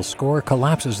ethereal score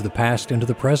collapses the past into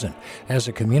the present as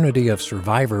a community of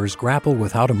survivors grapple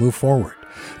with how to move forward.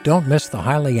 Don't miss the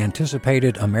highly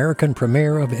anticipated American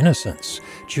premiere of Innocence,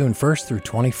 June 1st through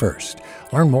 21st.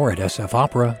 Learn more at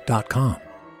sfopera.com.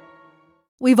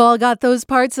 We've all got those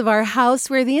parts of our house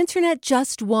where the internet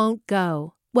just won't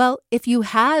go. Well, if you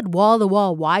had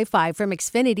wall-to-wall Wi-Fi from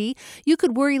Xfinity, you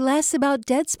could worry less about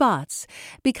dead spots.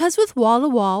 Because with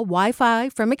wall-to-wall Wi-Fi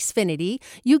from Xfinity,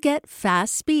 you get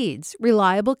fast speeds,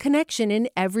 reliable connection in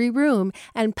every room,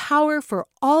 and power for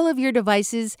all of your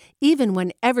devices, even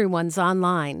when everyone's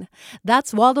online.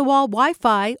 That's wall-to-wall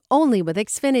Wi-Fi only with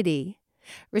Xfinity.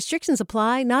 Restrictions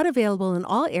apply, not available in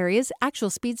all areas.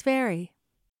 Actual speeds vary.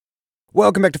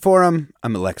 Welcome back to Forum.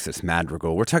 I'm Alexis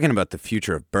Madrigal. We're talking about the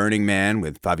future of Burning Man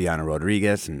with Fabiana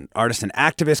Rodriguez, an artist and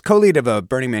activist, co-lead of a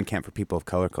Burning Man camp for people of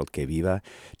color called Que Viva.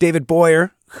 David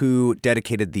Boyer, who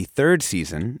dedicated the third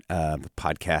season of the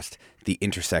podcast The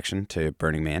Intersection to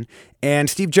Burning Man, and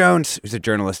Steve Jones, who's a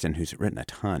journalist and who's written a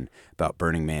ton about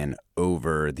Burning Man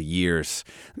over the years.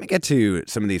 Let me get to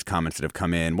some of these comments that have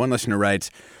come in. One listener writes,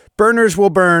 "Burners will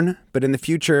burn, but in the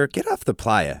future, get off the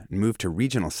playa and move to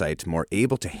regional sites more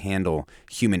able to handle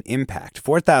human impact.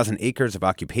 4,000 acres of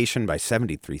occupation by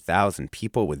 73,000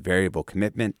 people with variable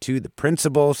commitment to the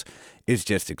principles is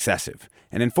just excessive.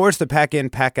 And enforce the pack in,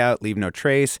 pack out, leave no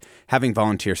trace. Having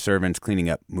volunteer servants cleaning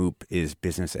up MOOP is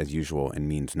business as usual and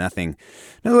means nothing."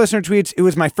 Another listener tweets, "It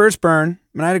was my first burn,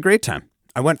 and I had a great time.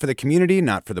 I went for the community,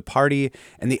 not for the party,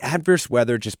 and the adverse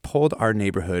weather just pulled our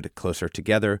neighborhood closer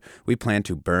together. We plan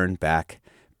to burn back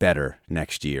better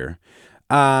next year."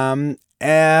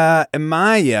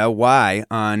 Amaya Y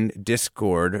on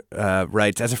Discord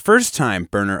writes, "As a first-time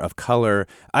burner of color,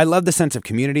 I love the sense of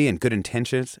community and good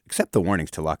intentions, except the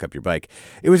warnings to lock up your bike.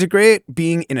 It was a great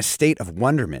being in a state of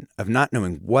wonderment, of not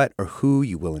knowing what or who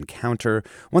you will encounter.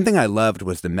 One thing I loved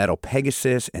was the Metal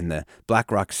Pegasus and the Black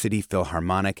Rock City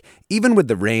Philharmonic. Even with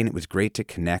the rain, it was great to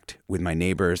connect with my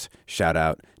neighbors. Shout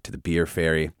out to the Beer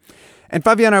Fairy." And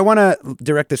Fabiana, I want to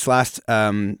direct this last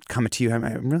comment to you.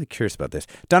 I'm really curious about this.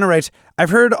 Donna writes, "I've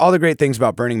heard all the great things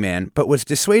about Burning Man, but was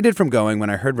dissuaded from going when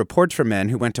I heard reports from men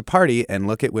who went to party and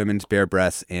look at women's bare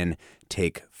breasts and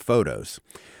take photos."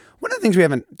 One of the things we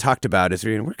haven't talked about is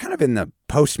we're kind of in the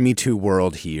post-Me Too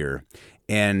world here.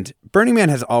 And Burning Man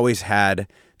has always had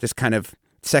this kind of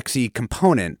sexy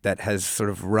component that has sort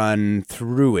of run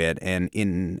through it and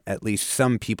in at least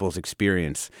some people's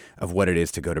experience of what it is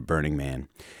to go to Burning Man.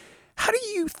 How do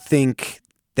you think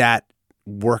that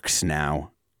works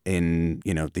now in,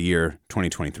 the year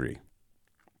 2023?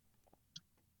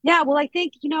 Yeah, well, I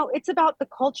think, it's about the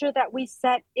culture that we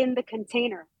set in the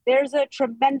container. There's a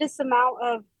tremendous amount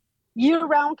of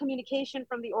year-round communication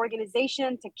from the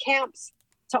organization to camps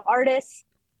to artists,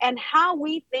 and how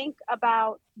we think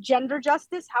about gender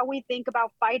justice, how we think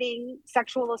about fighting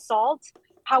sexual assault,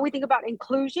 how we think about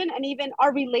inclusion, and even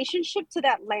our relationship to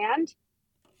that land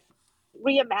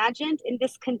reimagined in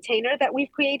this container that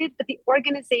we've created. But the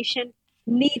organization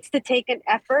needs to take an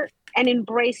effort and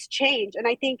embrace change. And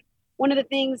I think one of the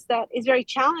things that is very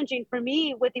challenging for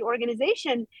me with the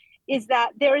organization is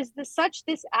that there is this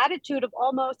attitude of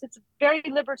almost, it's very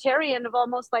libertarian, of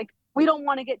almost like, we don't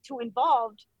want to get too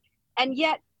involved. And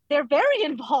yet they're very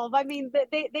involved. I mean,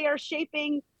 they are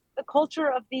shaping the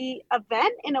culture of the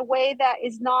event in a way that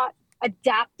is not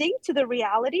adapting to the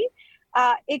reality.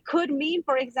 It could mean,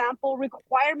 for example,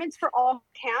 requirements for all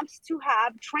camps to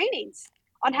have trainings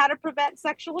on how to prevent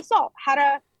sexual assault, how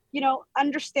to,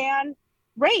 understand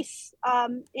race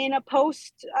in a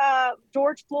post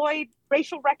George Floyd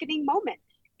racial reckoning moment.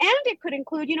 And it could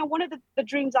include, one of the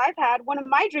dreams I've had, one of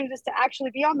my dreams is to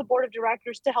actually be on the board of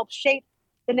directors to help shape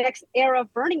the next era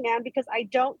of Burning Man, because I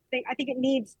think it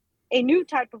needs a new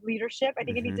type of leadership. I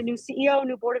think it needs a new CEO,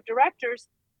 new board of directors.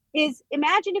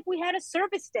 Imagine if we had a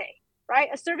service day, right?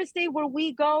 A service day where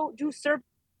we go do service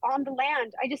on the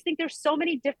land. I just think there's so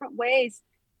many different ways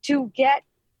to get,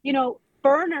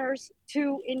 burners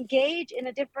to engage in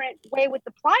a different way with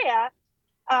the playa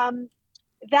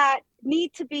that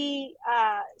need to be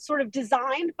sort of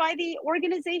designed by the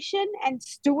organization and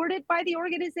stewarded by the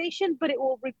organization, but it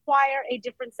will require a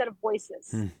different set of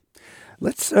voices.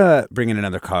 Let's bring in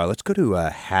another call. Let's go to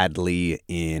Hadley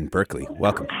in Berkeley.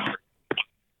 Welcome.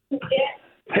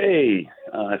 Hey,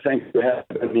 thanks for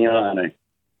having me on.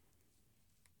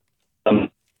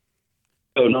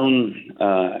 So known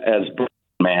as Burn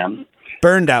Man.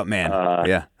 Burned out man.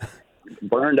 Yeah.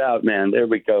 Burned Out Man. There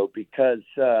we go. Because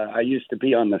I used to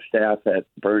be on the staff at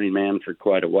Burning Man for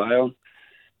quite a while.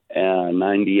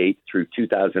 98 through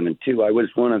 2002. I was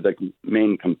one of the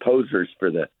main composers for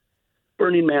the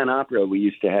Burning Man opera we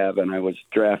used to have, and I was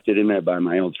drafted in there by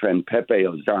my old friend Pepe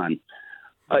Ozan.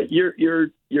 Your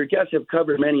guests have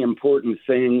covered many important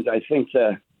things. I think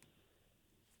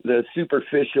the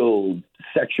superficial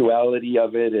sexuality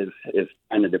of it is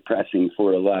kind of depressing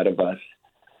for a lot of us.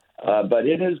 But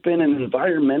it has been an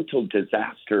environmental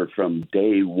disaster from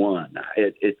day one.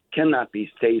 It cannot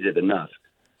be stated enough.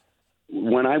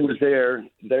 When I was there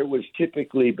was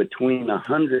typically between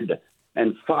 100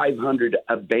 and 500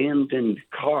 abandoned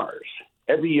cars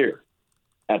every year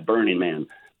at Burning Man.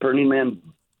 Burning Man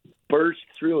burst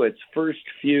through its first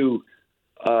few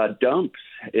dumps.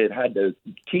 It had to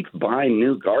keep buying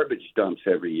new garbage dumps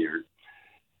every year.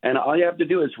 And all you have to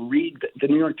do is read the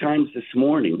New York Times this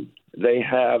morning. They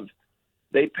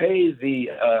pay the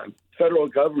federal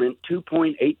government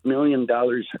 $2.8 million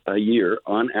a year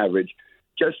on average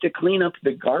just to clean up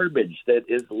the garbage that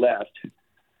is left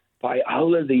by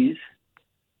all of these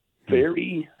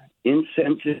very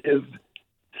insensitive,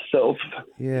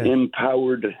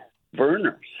 self-empowered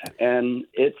burners. And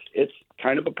it's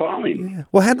kind of appalling. Yeah.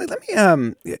 Well, Hadley,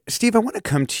 let me, Steve, I want to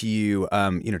come to you,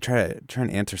 try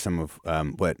and answer some of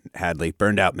what Hadley,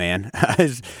 Burned Out Man,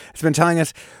 has been telling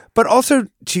us, but also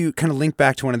to kind of link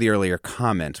back to one of the earlier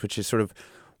comments, which is sort of,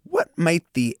 what might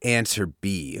the answer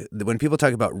be when people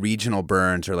talk about regional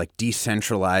burns or like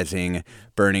decentralizing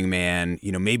Burning Man,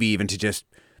 maybe even just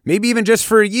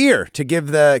for a year to give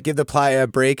the playa a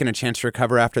break and a chance to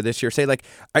recover after this year? Say, like,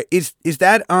 is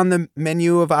that on the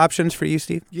menu of options for you,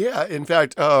 Steve? Yeah. In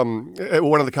fact,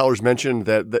 one of the callers mentioned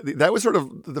that was sort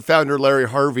of the founder Larry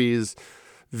Harvey's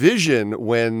vision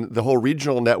when the whole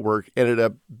regional network ended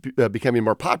up becoming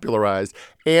more popularized,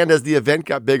 and as the event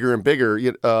got bigger and bigger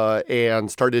and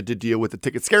started to deal with the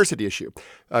ticket scarcity issue.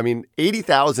 I mean,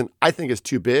 80,000 I think is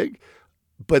too big.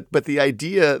 But the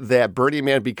idea that Burning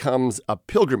Man becomes a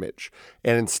pilgrimage,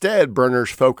 and instead burners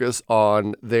focus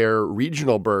on their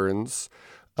regional burns,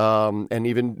 and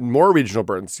even more regional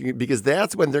burns, because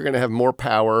that's when they're going to have more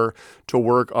power to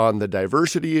work on the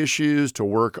diversity issues, to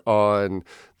work on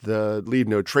the leave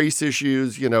no trace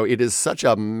issues. It is such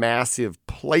a massive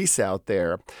place out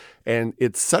there, and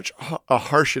it's such a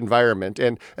harsh environment.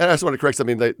 And I just want to correct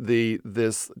something.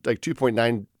 This like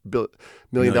 $2.9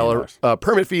 million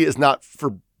permit fee is not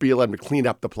for BLM to clean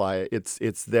up the playa.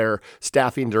 It's their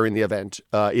staffing during the event.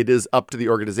 It is up to the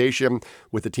organization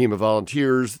with a team of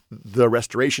volunteers, the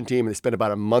restoration team, and they spend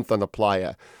about a month on the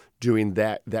playa doing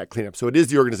that cleanup. So it is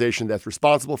the organization that's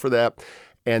responsible for that,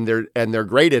 and they're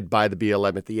graded by the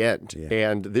BLM at the end. Yeah.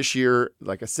 And this year,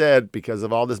 like I said, because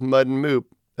of all this mud and moop,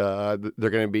 they're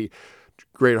going to be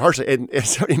graded harshly. And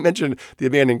somebody mentioned the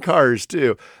abandoned cars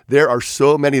too. There are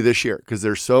so many this year because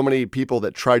there's so many people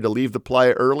that tried to leave the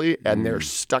playa early and they're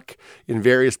stuck in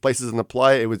various places in the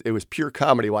playa. It was pure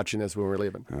comedy watching this when we were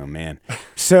leaving. Oh man!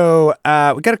 So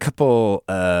we got a couple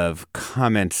of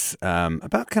comments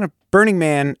about kind of Burning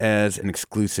Man as an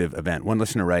exclusive event. One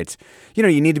listener writes,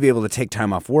 you need to be able to take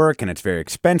time off work and it's very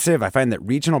expensive. I find that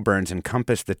regional burns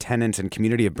encompass the tenets and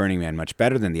community of Burning Man much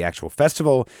better than the actual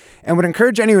festival, and would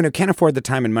encourage anyone who can't afford the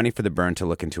time and money for the burn to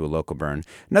look into a local burn.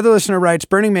 Another listener writes,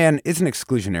 Burning Man is an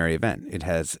exclusionary event. It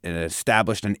has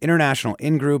established an international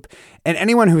in-group, and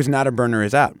anyone who is not a burner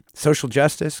is out. Social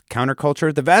justice,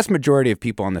 counterculture, the vast majority of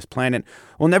people on this planet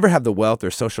will never have the wealth or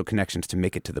social connections to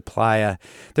make it to the playa.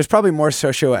 There's probably more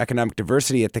socioeconomic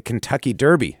diversity at the Kentucky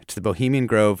Derby. It's the Bohemian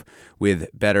Grove with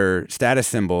better status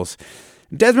symbols.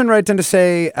 Desmond writes in to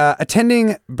say,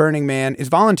 attending Burning Man is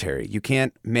voluntary. You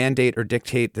can't mandate or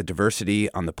dictate the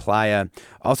diversity on the playa.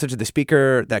 Also, to the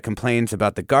speaker that complains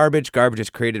about the garbage is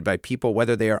created by people,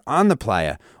 whether they are on the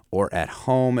playa or at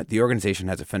home. The organization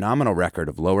has a phenomenal record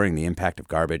of lowering the impact of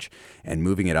garbage and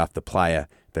moving it off the playa,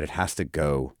 but it has to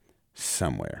go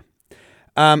somewhere.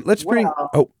 Let's bring...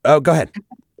 Oh, go ahead.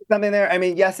 Something there. I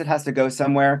mean, yes, it has to go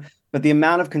somewhere, but the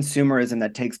amount of consumerism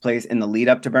that takes place in the lead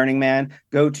up to Burning Man,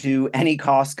 go to any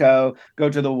Costco, go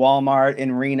to the Walmart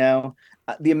in Reno,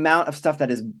 the amount of stuff that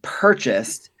is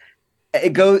purchased,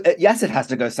 yes, it has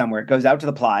to go somewhere. It goes out to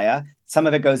the playa. Some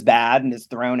of it goes bad and is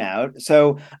thrown out.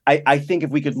 So I think if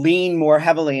we could lean more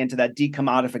heavily into that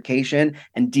decommodification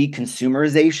and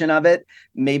deconsumerization of it,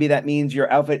 maybe that means your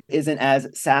outfit isn't as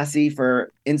sassy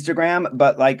for Instagram,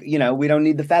 but we don't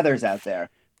need the feathers out there.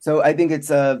 So I think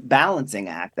it's a balancing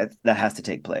act that has to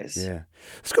take place. Yeah.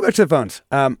 Let's go back to the phones.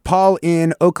 Paul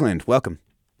in Oakland, welcome.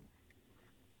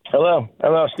 Hello,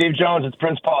 Steve Jones. It's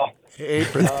Prince Paul. Hey,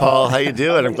 Prince Paul. How you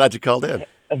doing? I'm glad you called in.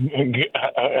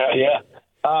 Yeah.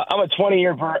 I'm a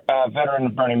 20-year veteran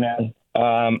of Burning Man.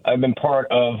 I've been part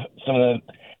of some of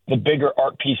the bigger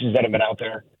art pieces that have been out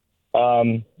there.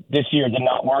 This year did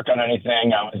not work on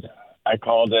anything. I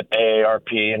called it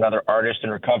AARP, another artist in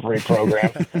recovery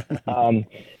program.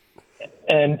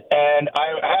 And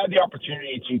I had the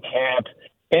opportunity to camp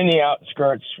in the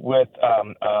outskirts with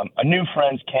a new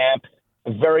friends camp,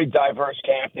 a very diverse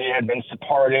camp. They had been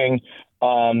supporting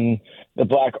the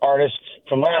Black artists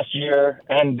from last year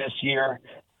and this year.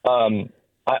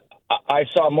 I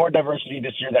saw more diversity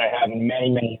this year than I have in many,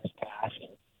 many years past.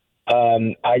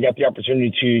 I got the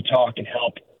opportunity to talk and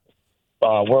help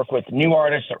work with new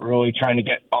artists that were really trying to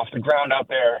get off the ground out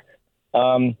there.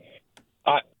 And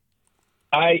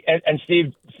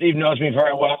Steve knows me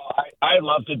very well. I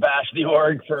love to bash the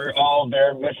org for all of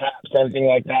their mishaps, everything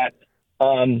like that.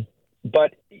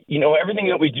 But everything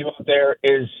that we do out there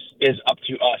is up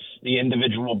to us, the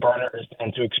individual burners,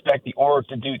 and to expect the org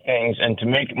to do things and to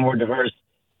make it more diverse.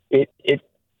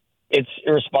 It's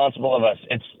irresponsible of us.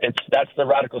 That's the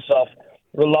radical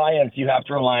self-reliance. You have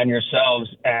to rely on yourselves.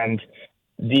 And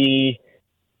the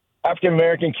African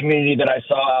American community that I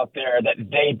saw out there that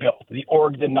they built, the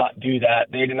org did not do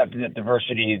that. They did not do that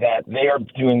diversity that they are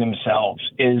doing themselves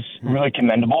is really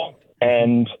commendable.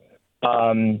 And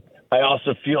I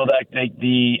also feel that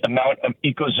the amount of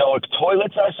ecozoic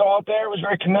toilets I saw out there was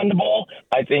very commendable.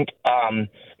 I think,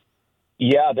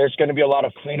 there's going to be a lot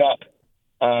of cleanup.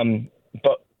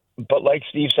 But like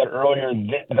Steve said earlier,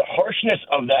 the harshness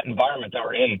of that environment that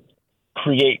we're in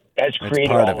has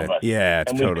created all of us. Yeah,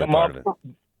 it's totally part of it.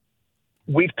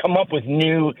 We've come up with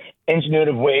new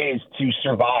ingenuitive ways to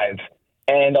survive.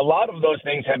 And a lot of those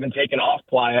things have been taken off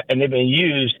Playa, and they've been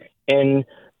used in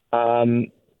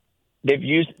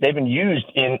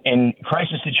in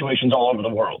crisis situations all over the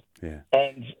world. Yeah.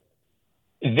 And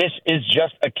this is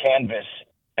just a canvas,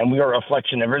 and we are a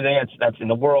reflection of everything that's in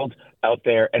the world out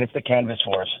there, and it's the canvas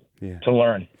for us to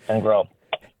learn and grow.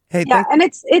 Hey, and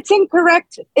it's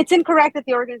incorrect. It's incorrect that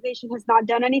the organization has not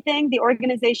done anything. The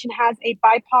organization has a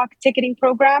BIPOC ticketing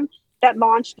program that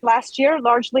launched last year,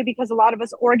 largely because a lot of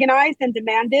us organized and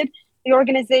demanded. The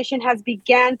organization has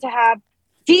began to have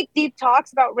deep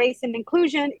talks about race and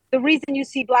inclusion. The reason you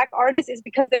see Black artists is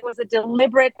because there was a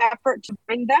deliberate effort to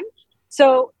bring them.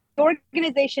 So the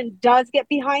organization does get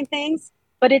behind things,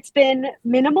 but it's been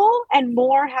minimal and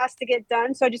more has to get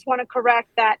done. So I just want to correct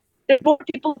that. There's more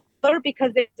people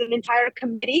because there's an entire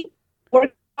committee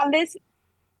working on this,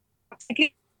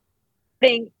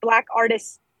 putting Black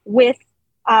artists with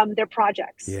their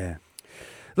projects. Yeah.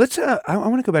 Let's. I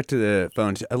want to go back to the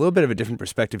phones. A little bit of a different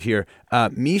perspective here.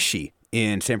 Mishi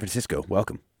in San Francisco,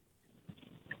 welcome.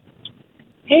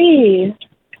 Hey,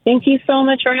 thank you so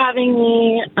much for having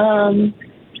me.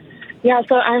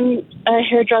 So I'm a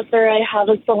hairdresser. I have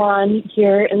a salon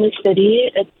here in the city.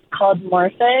 It's called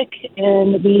Morphic,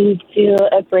 and we do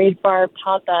a braid bar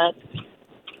pop-up.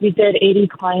 We did 80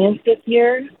 clients this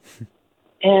year,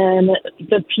 and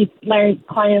my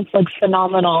clients look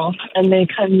phenomenal, and they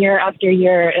come year after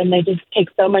year, and they just take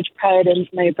so much pride in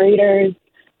my braiders.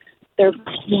 They're,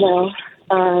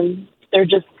 they're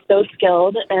just so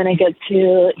skilled, and I get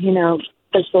to,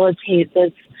 facilitate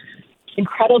this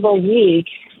incredible week,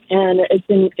 and it's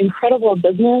an incredible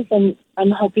business, and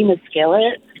I'm hoping to scale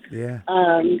it. Yeah.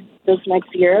 This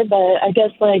next year, but I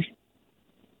guess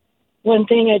one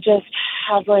thing I just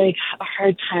have a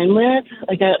hard time with,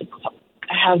 I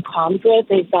have qualms with,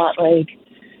 is that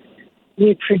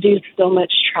we produce so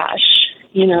much trash,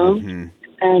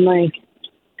 and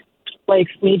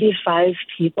maybe 5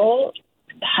 people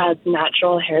have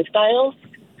natural hairstyles,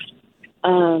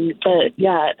 but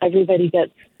yeah, everybody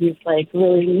gets these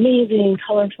really amazing,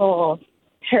 colorful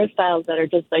hairstyles that are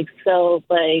just so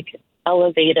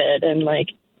elevated and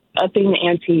upping the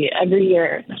ante every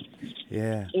year.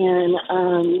 Yeah.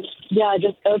 And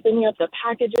just opening up the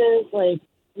packages,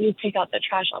 we take out the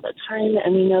trash all the time,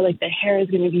 and we know the hair is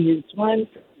going to be used once.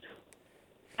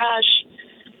 Trash,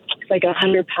 it's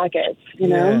 100 packets, you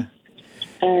know.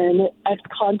 And I've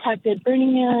contacted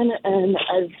Burning Man, and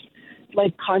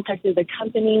I've contacted the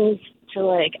companies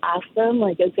to ask them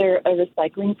is there a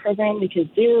recycling program we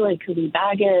could do? Could we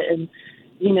bag it and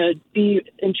be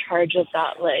in charge of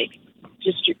that,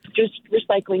 just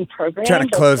recycling program. Trying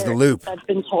to close the loop. I've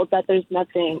been told that there's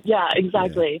nothing. Yeah,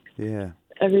 exactly. Yeah.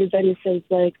 Everybody says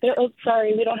oh,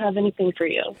 sorry, we don't have anything for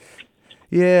you.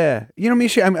 Yeah.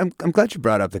 Mishi, I'm glad you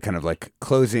brought up the kind of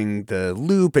closing the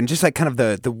loop and just kind of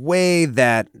the way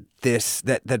that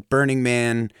that Burning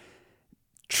Man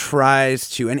tries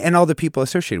to, and all the people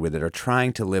associated with it are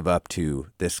trying to live up to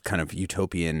this kind of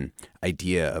utopian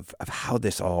idea of how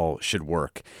this all should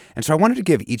work. And so I wanted to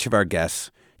give each of our guests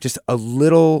just a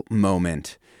little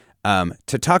moment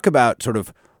to talk about sort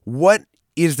of what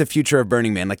is the future of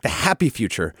Burning Man, like the happy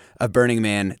future of Burning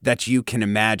Man that you can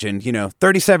imagine,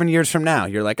 37 years from now.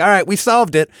 You're like, all right, we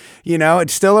solved it.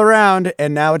 It's still around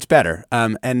and now it's better.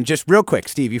 And just real quick,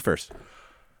 Steve, you first.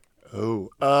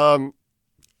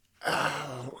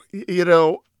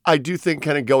 I do think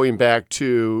kind of going back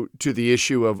to the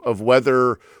issue of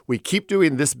whether we keep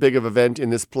doing this big of an event in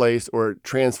this place or it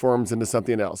transforms into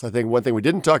something else. I think one thing we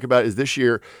didn't talk about is this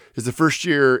year is the first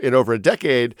year in over a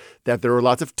decade that there were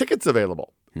lots of tickets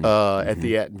available at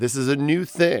the end. This is a new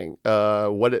thing.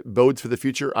 What it bodes for the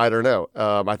future, I don't know.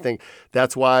 I think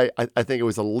that's why I think it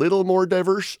was a little more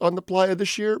diverse on the playa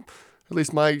this year. At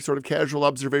least my sort of casual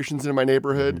observations in my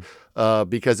neighborhood,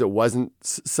 because it wasn't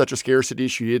such a scarcity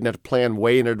issue. You didn't have to plan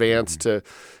way in advance to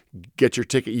get your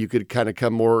ticket. You could kind of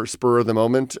come more spur of the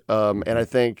moment. And I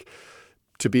think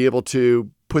to be able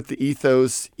to put the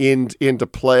ethos into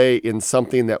play in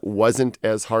something that wasn't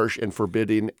as harsh and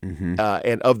forbidding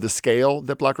and of the scale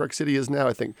that Black Rock City is now,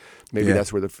 I think maybe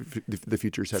that's where the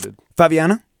future's headed.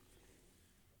 Fabiana?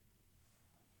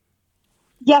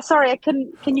 Yeah, sorry, can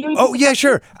you repeat Oh, yeah,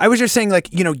 sure. I was just saying,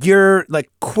 you're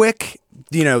quick,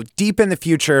 deep in the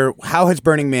future. How has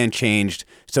Burning Man changed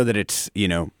so that it's,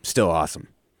 still awesome?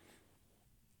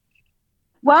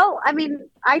 Well,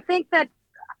 I think that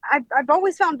I've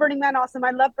always found Burning Man awesome.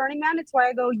 I love Burning Man. It's why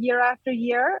I go year after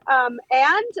year.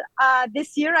 And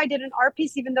this year I did an art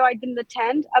piece, even though I didn't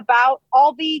attend, about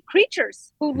all the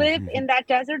creatures who live in that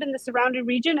desert and the surrounding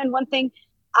region. And one thing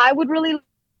I would really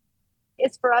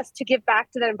is for us to give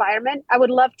back to the environment. I would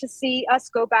love to see us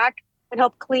go back and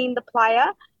help clean the playa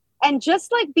and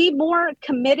just be more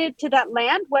committed to that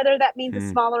land, whether that means a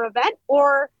smaller event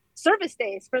or service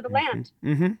days for the land.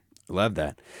 Love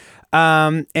that.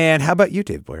 And how about you,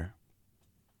 Dave Boyer?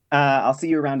 I'll see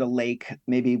you around a lake,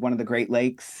 maybe one of the Great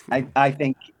Lakes. I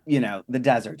think, the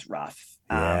desert's rough.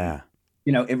 Yeah.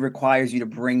 It requires you to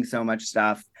bring so much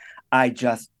stuff. I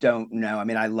just don't know.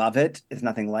 I love it. It's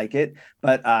nothing like it.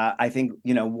 But I think,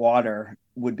 water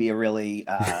would be a really...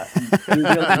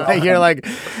 You're like,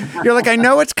 I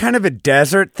know it's kind of a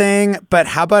desert thing, but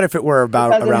how about if it were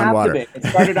around water? It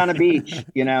started on a beach,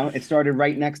 It started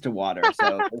right next to water.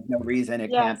 So there's no reason it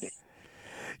can't be.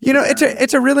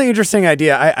 It's a really interesting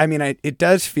idea. It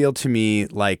does feel to me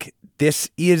like this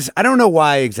is, I don't know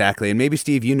why exactly, and maybe,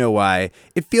 Steve, you know why.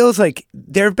 It feels like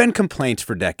there have been complaints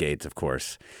for decades, of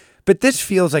course. But this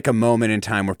feels like a moment in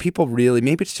time where people really,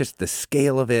 maybe it's just the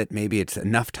scale of it, maybe it's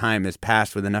enough time has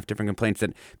passed with enough different complaints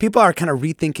that people are kind of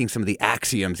rethinking some of the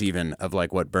axioms even of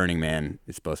what Burning Man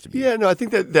is supposed to be. Yeah, no, I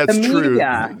think that's the true.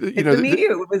 The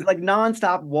media, it was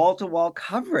nonstop wall-to-wall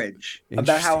coverage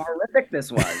about how horrific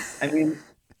this was.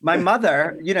 My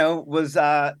mother, was,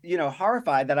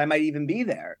 horrified that I might even be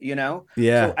there,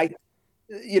 Yeah.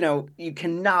 So you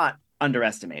cannot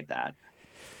underestimate that.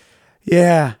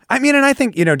 Yeah. And I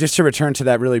think, just to return to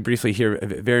that really briefly here,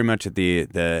 very much at the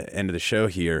end of the show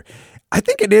here, I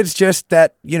think it is just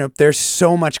that, there's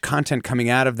so much content coming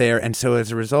out of there. And so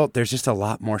as a result, there's just a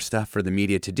lot more stuff for the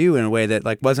media to do in a way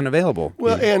that wasn't available.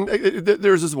 Well, and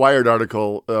there's this Wired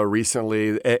article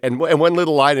recently, and one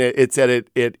little line in it said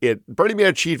Burning Man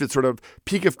achieved its sort of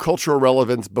peak of cultural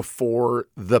relevance before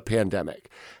the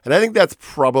pandemic. And I think that's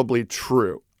probably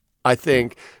true. I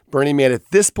think Burning Man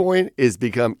at this point is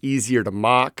become easier to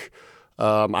mock.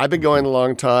 I've been going a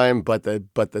long time, but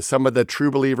some of the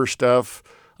True Believer stuff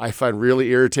I find really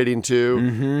irritating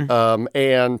too.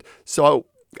 And so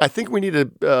I think we need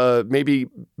to maybe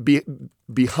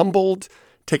be humbled,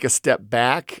 take a step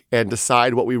back, and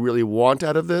decide what we really want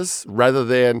out of this, rather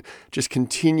than just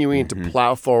continuing to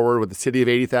plow forward with a city of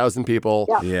 80,000 people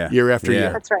year after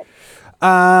year. That's right.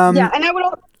 And I would.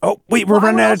 Oh, wait, we're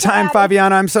running out of time,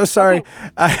 Fabiana. I'm so sorry.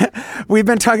 Okay. We've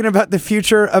been talking about the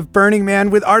future of Burning Man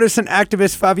with artist and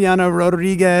activist Fabiana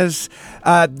Rodriguez,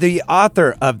 the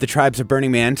author of The Tribes of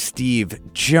Burning Man, Steve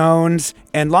Jones,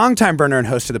 and longtime burner and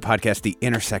host of the podcast, The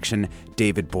Intersection,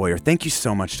 David Boyer. Thank you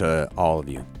so much to all of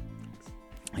you.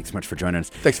 Thanks so much for joining us.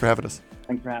 Thanks for having us.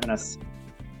 Thanks for having us.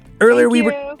 Earlier we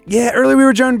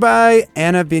were joined by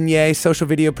Anna Vignay, social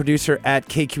video producer at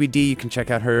KQED. You can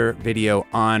check out her video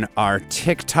on our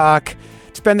TikTok.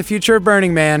 It's been the future of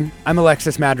Burning Man. I'm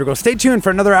Alexis Madrigal. Stay tuned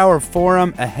for another hour of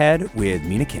Forum ahead with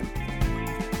Mina Kim.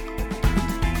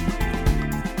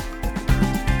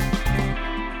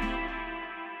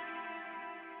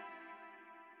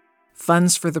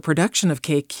 Funds for the production of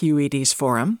KQED's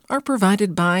Forum are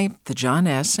provided by the John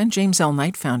S. and James L.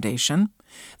 Knight Foundation,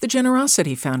 the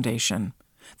Generosity Foundation,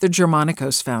 the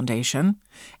Germanicos Foundation,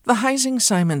 the Heising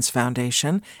Simons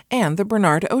Foundation, and the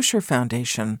Bernard Osher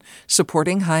Foundation,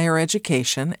 supporting higher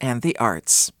education and the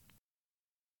arts.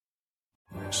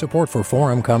 Support for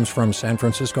Forum comes from San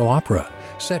Francisco Opera.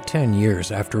 Set 10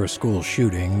 years after a school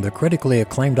shooting, the critically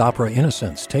acclaimed opera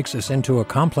Innocence takes us into a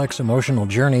complex emotional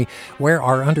journey where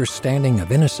our understanding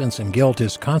of innocence and guilt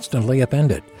is constantly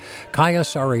upended. Kaya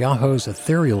Sariaho's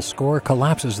ethereal score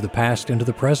collapses the past into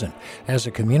the present as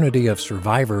a community of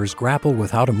survivors grapple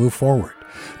with how to move forward.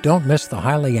 Don't miss the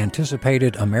highly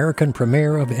anticipated American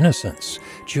premiere of Innocence,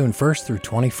 June 1st through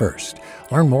 21st.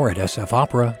 Learn more at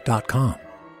sfopera.com.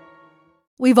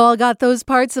 We've all got those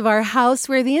parts of our house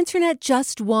where the internet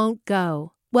just won't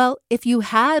go. Well, if you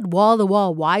had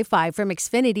wall-to-wall Wi-Fi from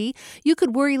Xfinity, you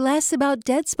could worry less about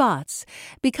dead spots.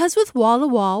 Because with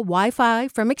wall-to-wall Wi-Fi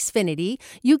from Xfinity,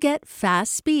 you get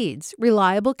fast speeds,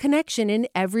 reliable connection in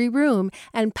every room,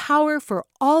 and power for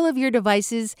all of your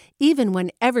devices, even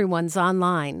when everyone's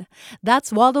online.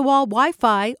 That's wall-to-wall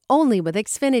Wi-Fi only with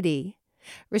Xfinity.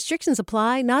 Restrictions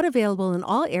apply, not available in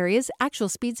all areas. Actual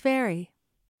speeds vary.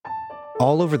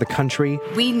 All over the country,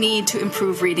 we need to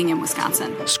improve reading in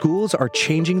Wisconsin. Schools are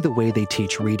changing the way they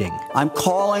teach reading. I'm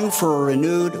calling for a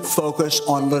renewed focus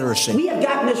on literacy. We have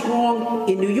gotten this wrong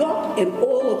in New York and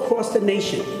all across the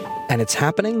nation. And it's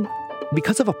happening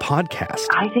because of a podcast.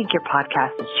 I think your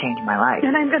podcast has changed my life.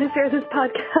 And I'm going to share this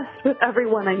podcast with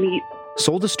everyone I meet.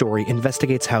 Sold a Story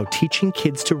investigates how teaching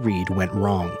kids to read went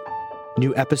wrong.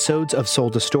 New episodes of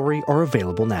Sold a Story are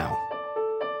available now.